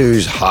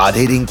 92's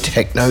hard-hitting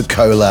techno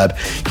collab.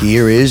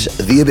 Here is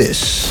The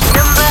Abyss.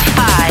 Number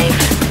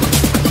 5.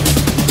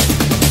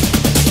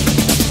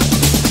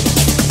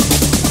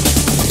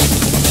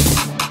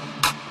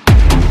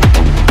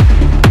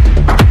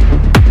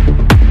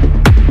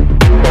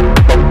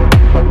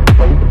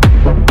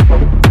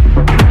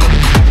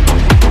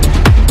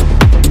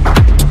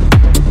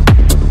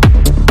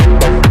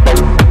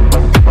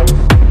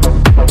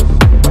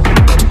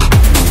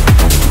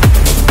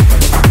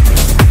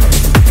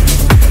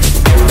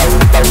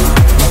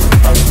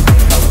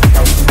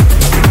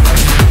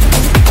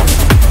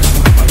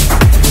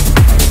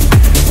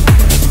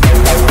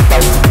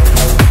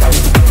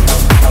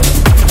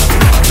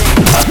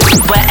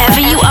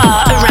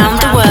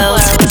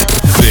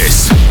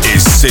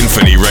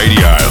 SINPHONY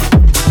Radio.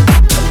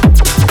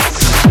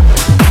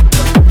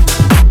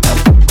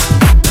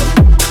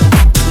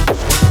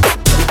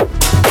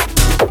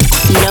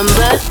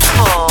 Number 4.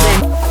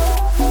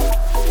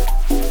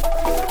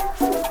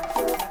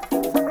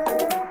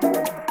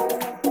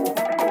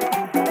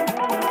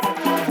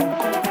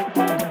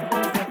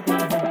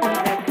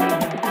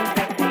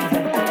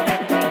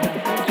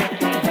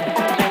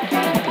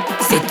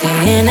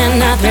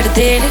 Vienen a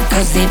advertir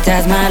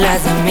cositas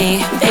malas de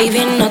mí.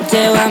 Baby, no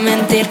te voy a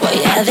mentir. Voy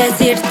a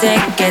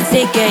decirte que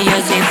sí, que yo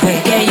sí fui.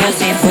 Que yo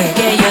sí fui,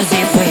 que yo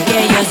sí fui.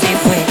 Que yo sí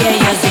fui, que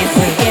yo sí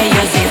fui. Que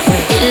yo sí fui.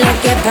 Y lo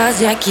que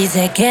pase aquí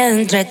se queda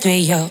entre tú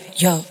y yo.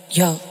 Yo.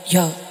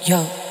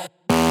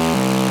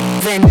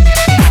 Ven.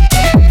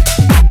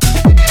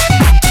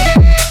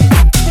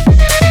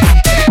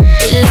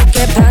 Y lo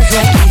que pase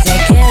aquí se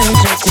queda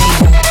entre tú y yo.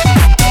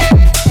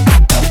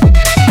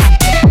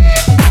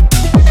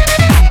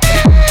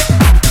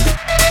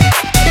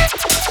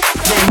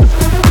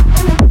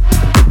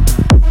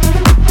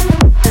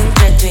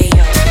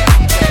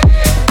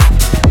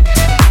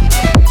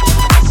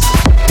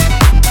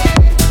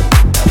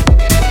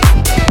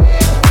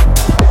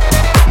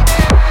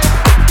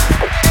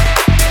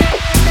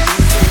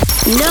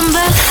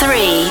 Number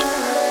 3.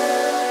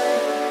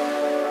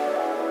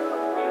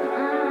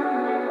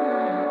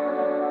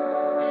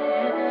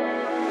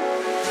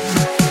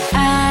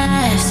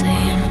 I've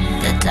seen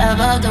the top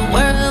of the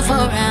world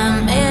for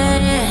a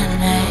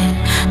minute.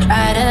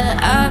 Try to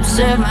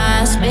observe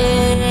my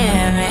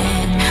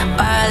spirit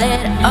while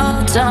it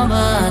all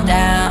tumbled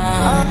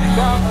down.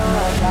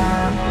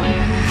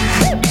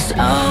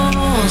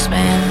 Soul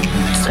spin,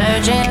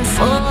 searching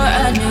for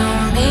a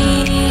new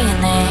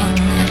meaning.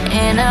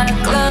 In a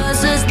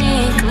closet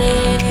sneak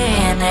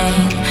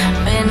cleaning,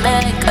 been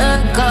back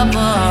a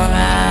couple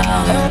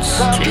rounds.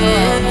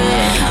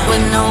 Yeah.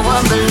 When no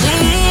one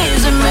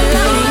believes in me,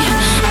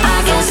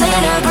 I can see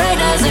the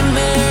greatness in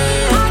me.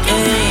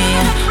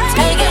 Yeah.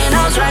 Taking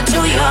notes right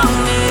to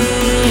young me.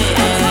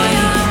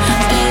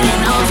 Yeah.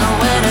 Taking notes on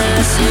where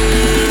to see.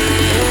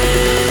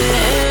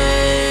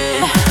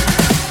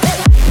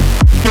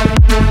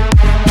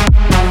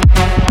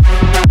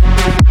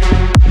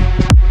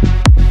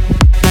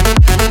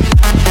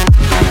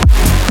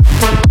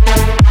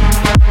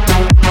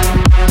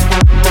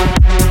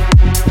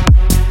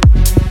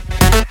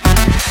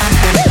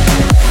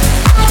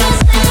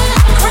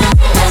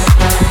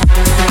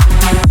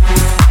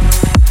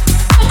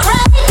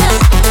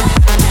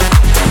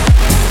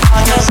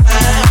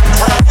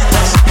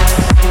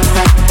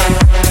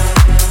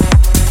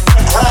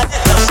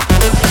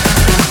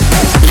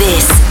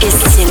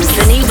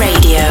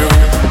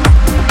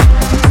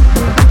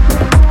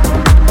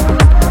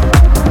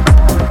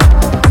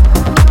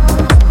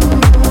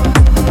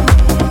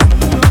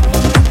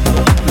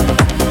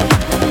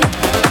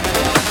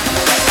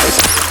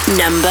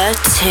 Number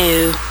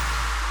 2.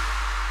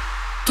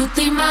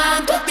 Tutti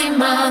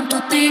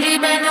li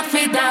ben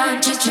affidan.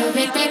 Ciccio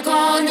vite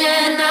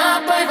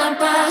cogliena, poi van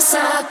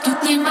passa.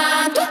 Tutti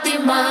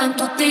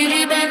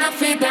li ben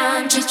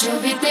affidan. Ciccio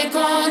vite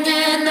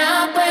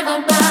cogliena, poi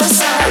van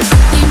passa.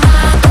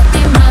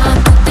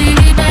 Tutti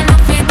li ben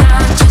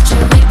affidan. Ciccio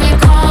vite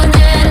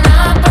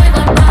cogliena, poi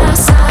van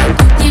passa.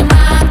 Tutti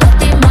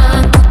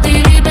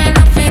li ben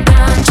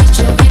affidan.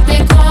 Ciccio vite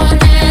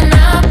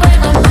cogliena, poi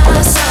van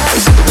passa.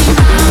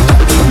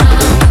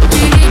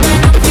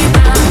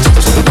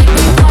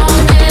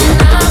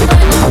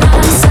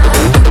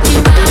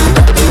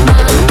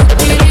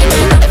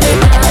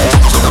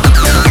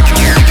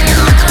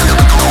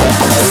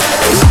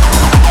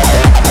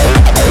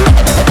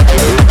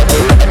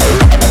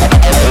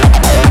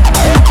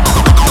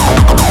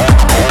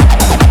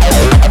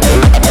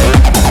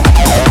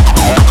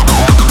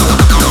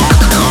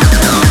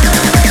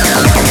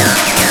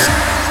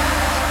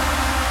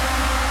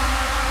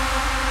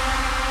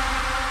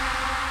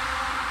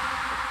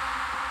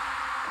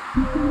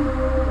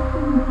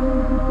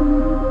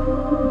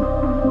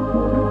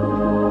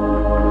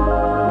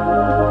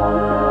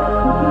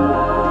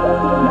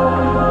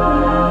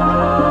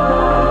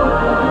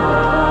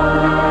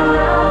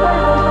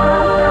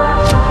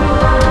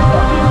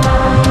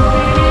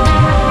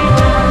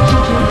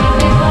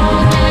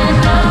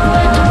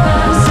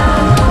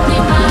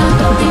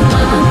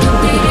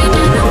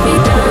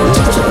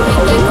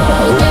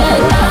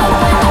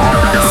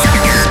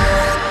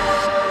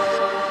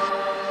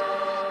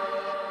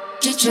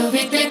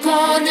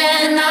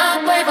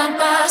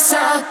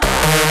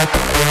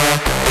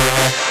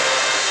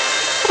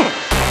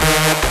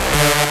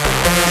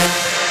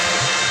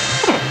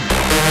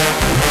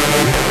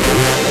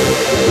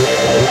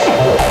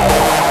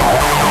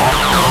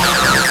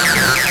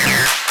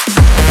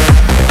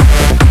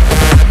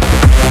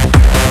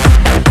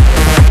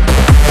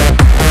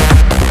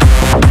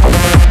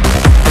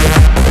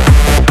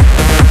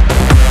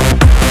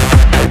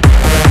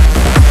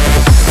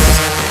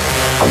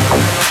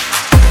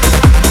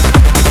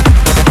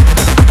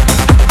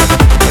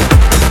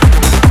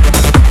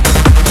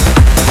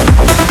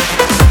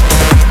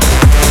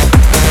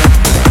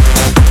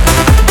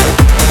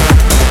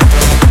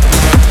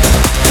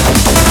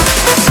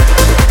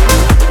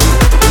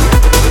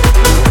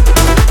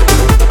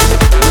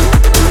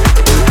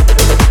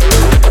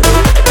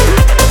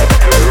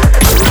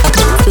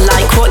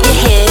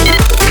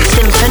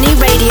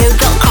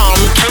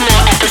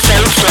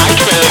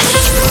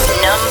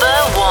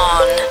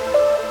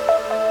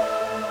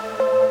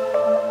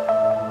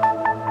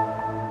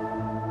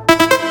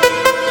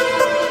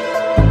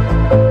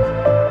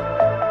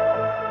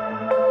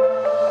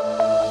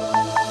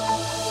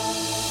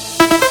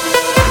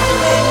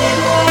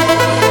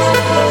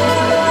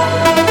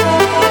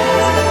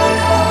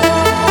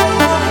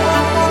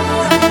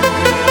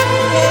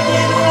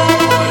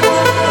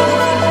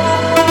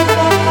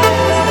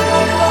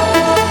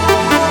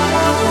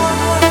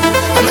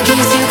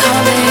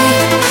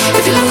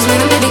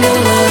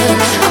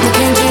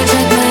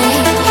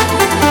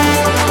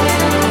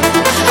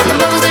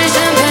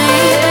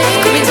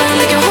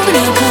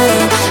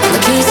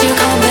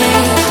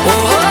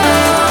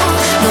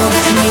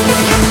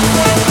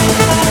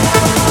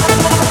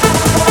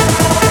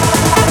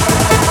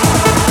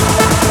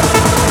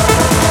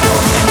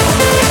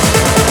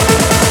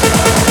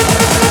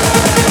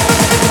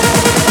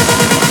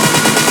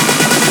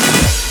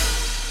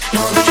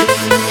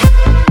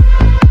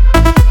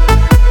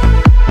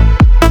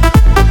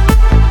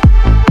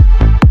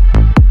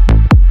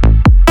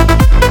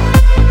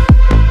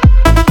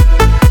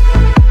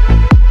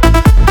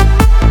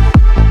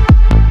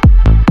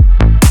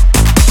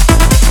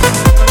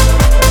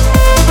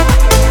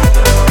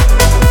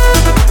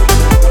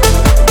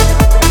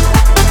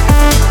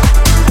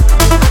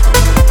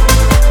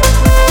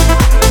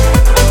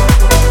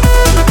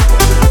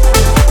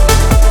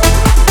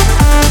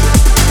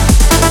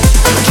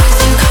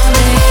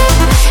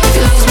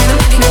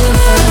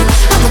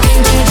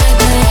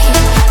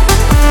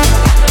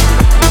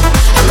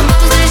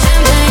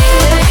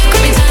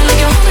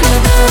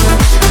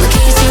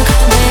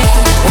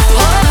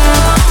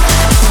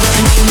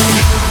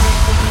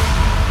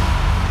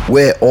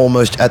 We're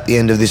almost at the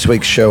end of this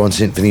week's show on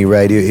Symphony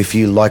Radio. If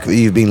you like what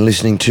you've been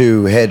listening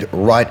to, head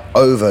right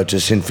over to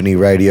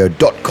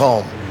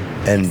symphonyradio.com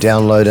and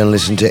download and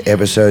listen to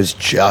episodes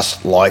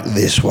just like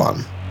this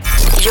one.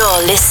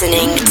 You're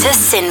listening to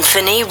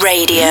Symphony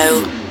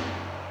Radio.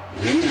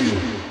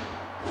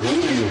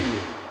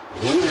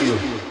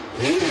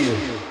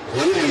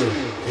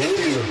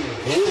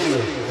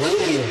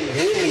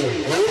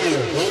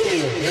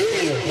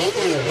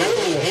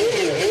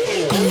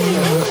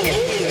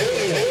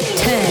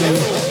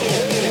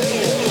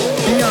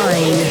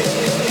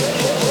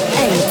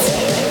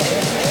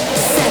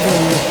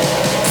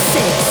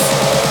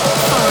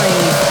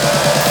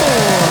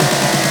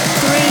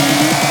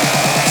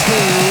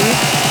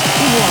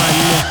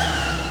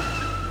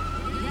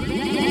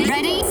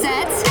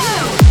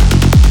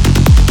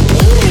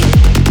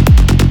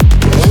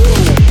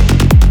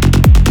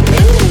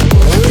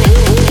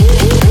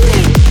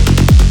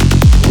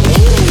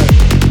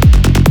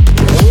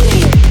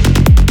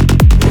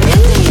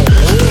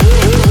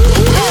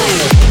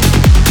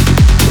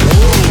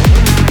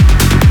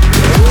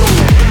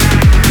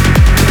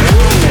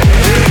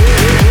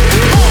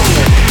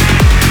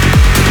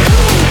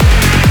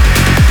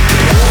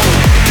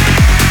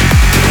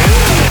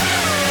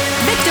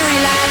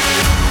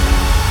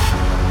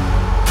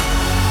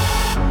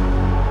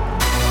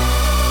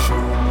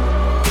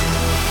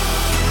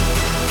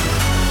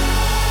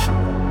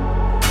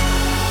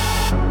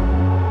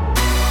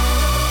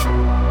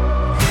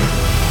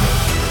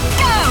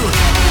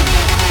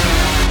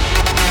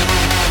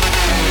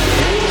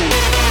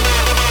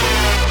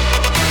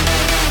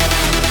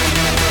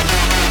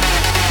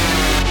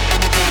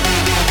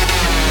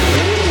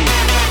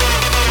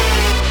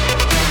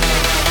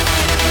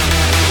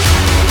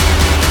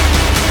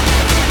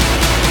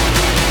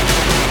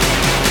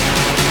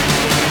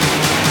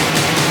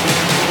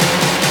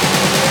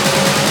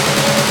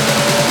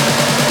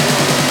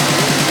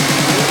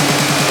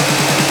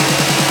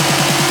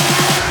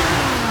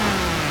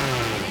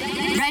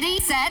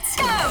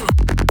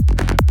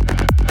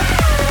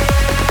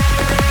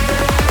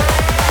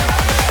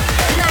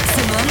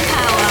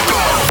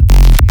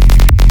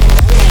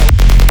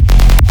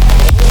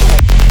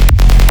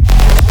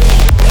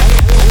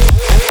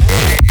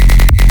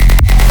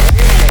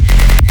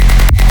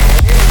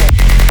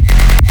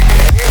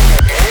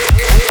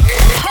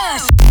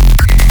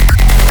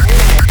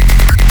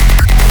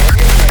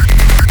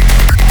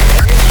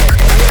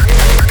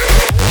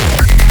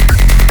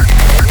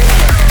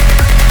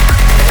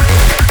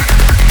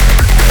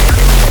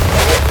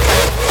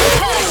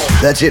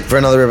 That's it for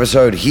another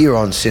episode here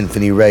on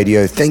Symphony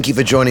Radio. Thank you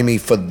for joining me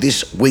for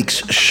this week's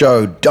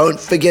show. Don't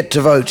forget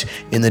to vote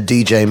in the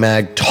DJ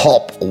Mag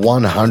Top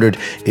 100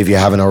 if you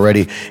haven't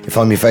already. If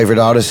I'm your favorite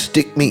artist,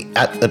 stick me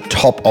at the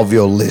top of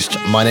your list.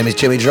 My name is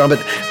Timmy Trumpet.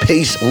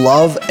 Peace,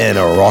 love, and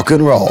a rock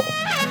and roll.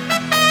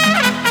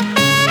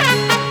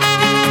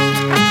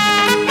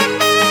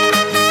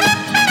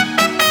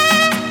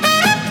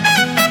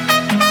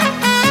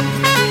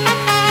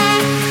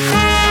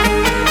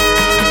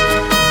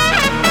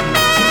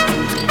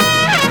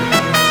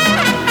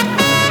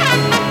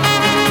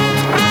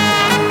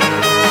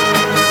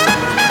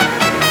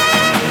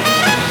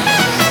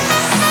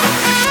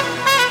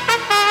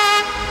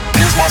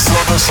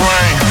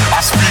 Slang, I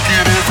speak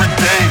it every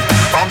day.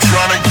 I'm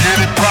trying to get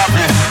it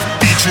poppin'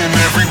 each and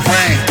every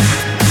way.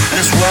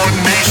 It's one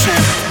nation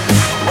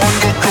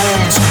under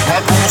goons. My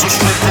goons are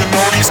stripping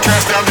all these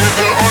cats down in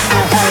the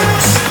under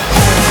rooms.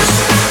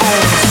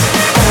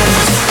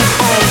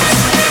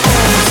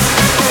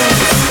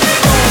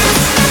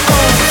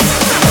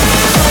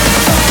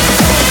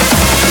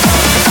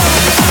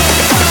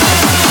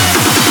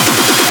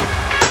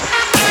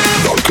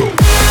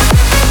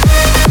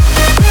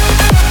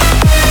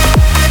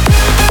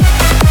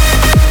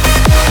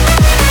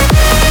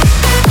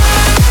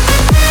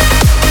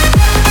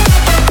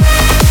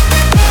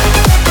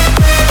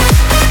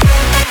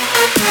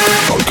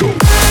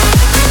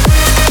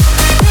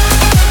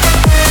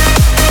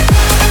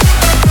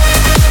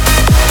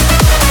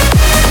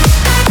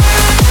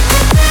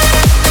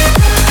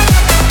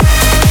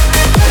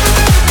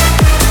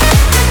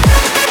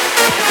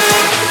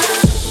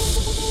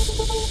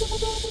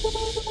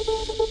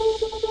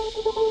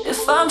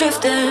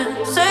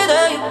 Say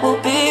that you will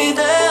be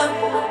there.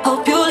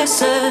 Hope you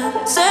listen.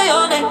 Say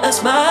your name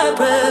as my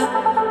prayer.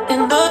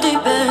 In the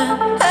deep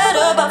end, head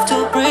about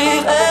to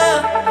breathe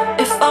air.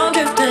 If I'm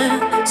drifting,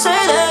 say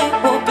that you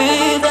will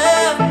be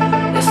there.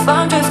 If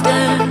I'm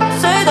drifting,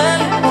 say that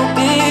you will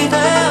be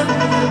there.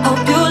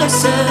 Hope you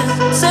listen.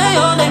 Say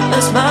your name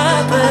as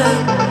my prayer.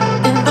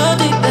 In the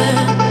deep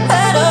end,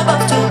 head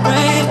about to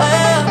breathe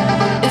air.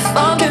 If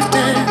I'm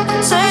drifting,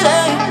 say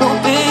that you will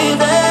be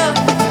there.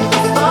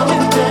 If I'm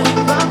drifting.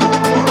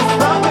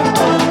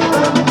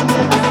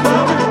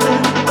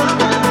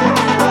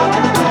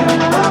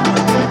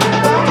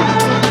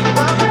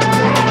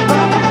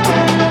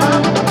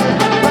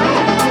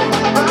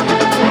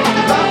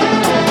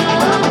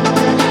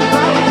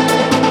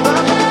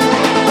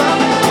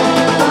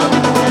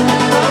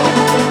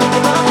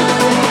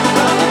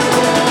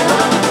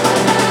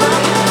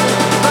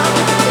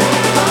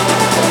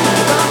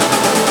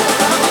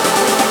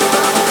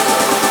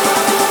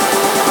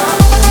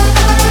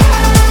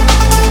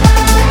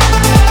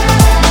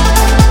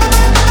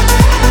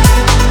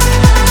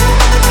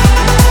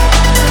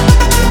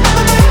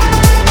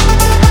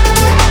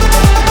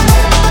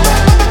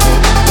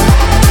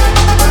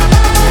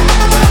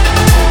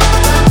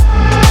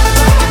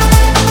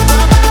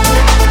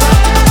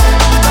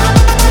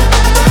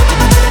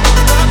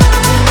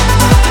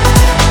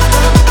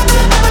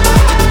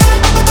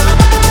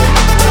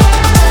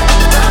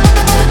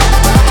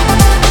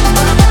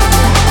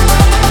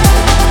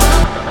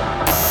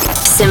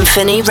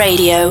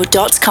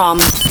 SINPHONYRadio.com.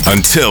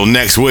 Until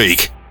next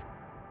week.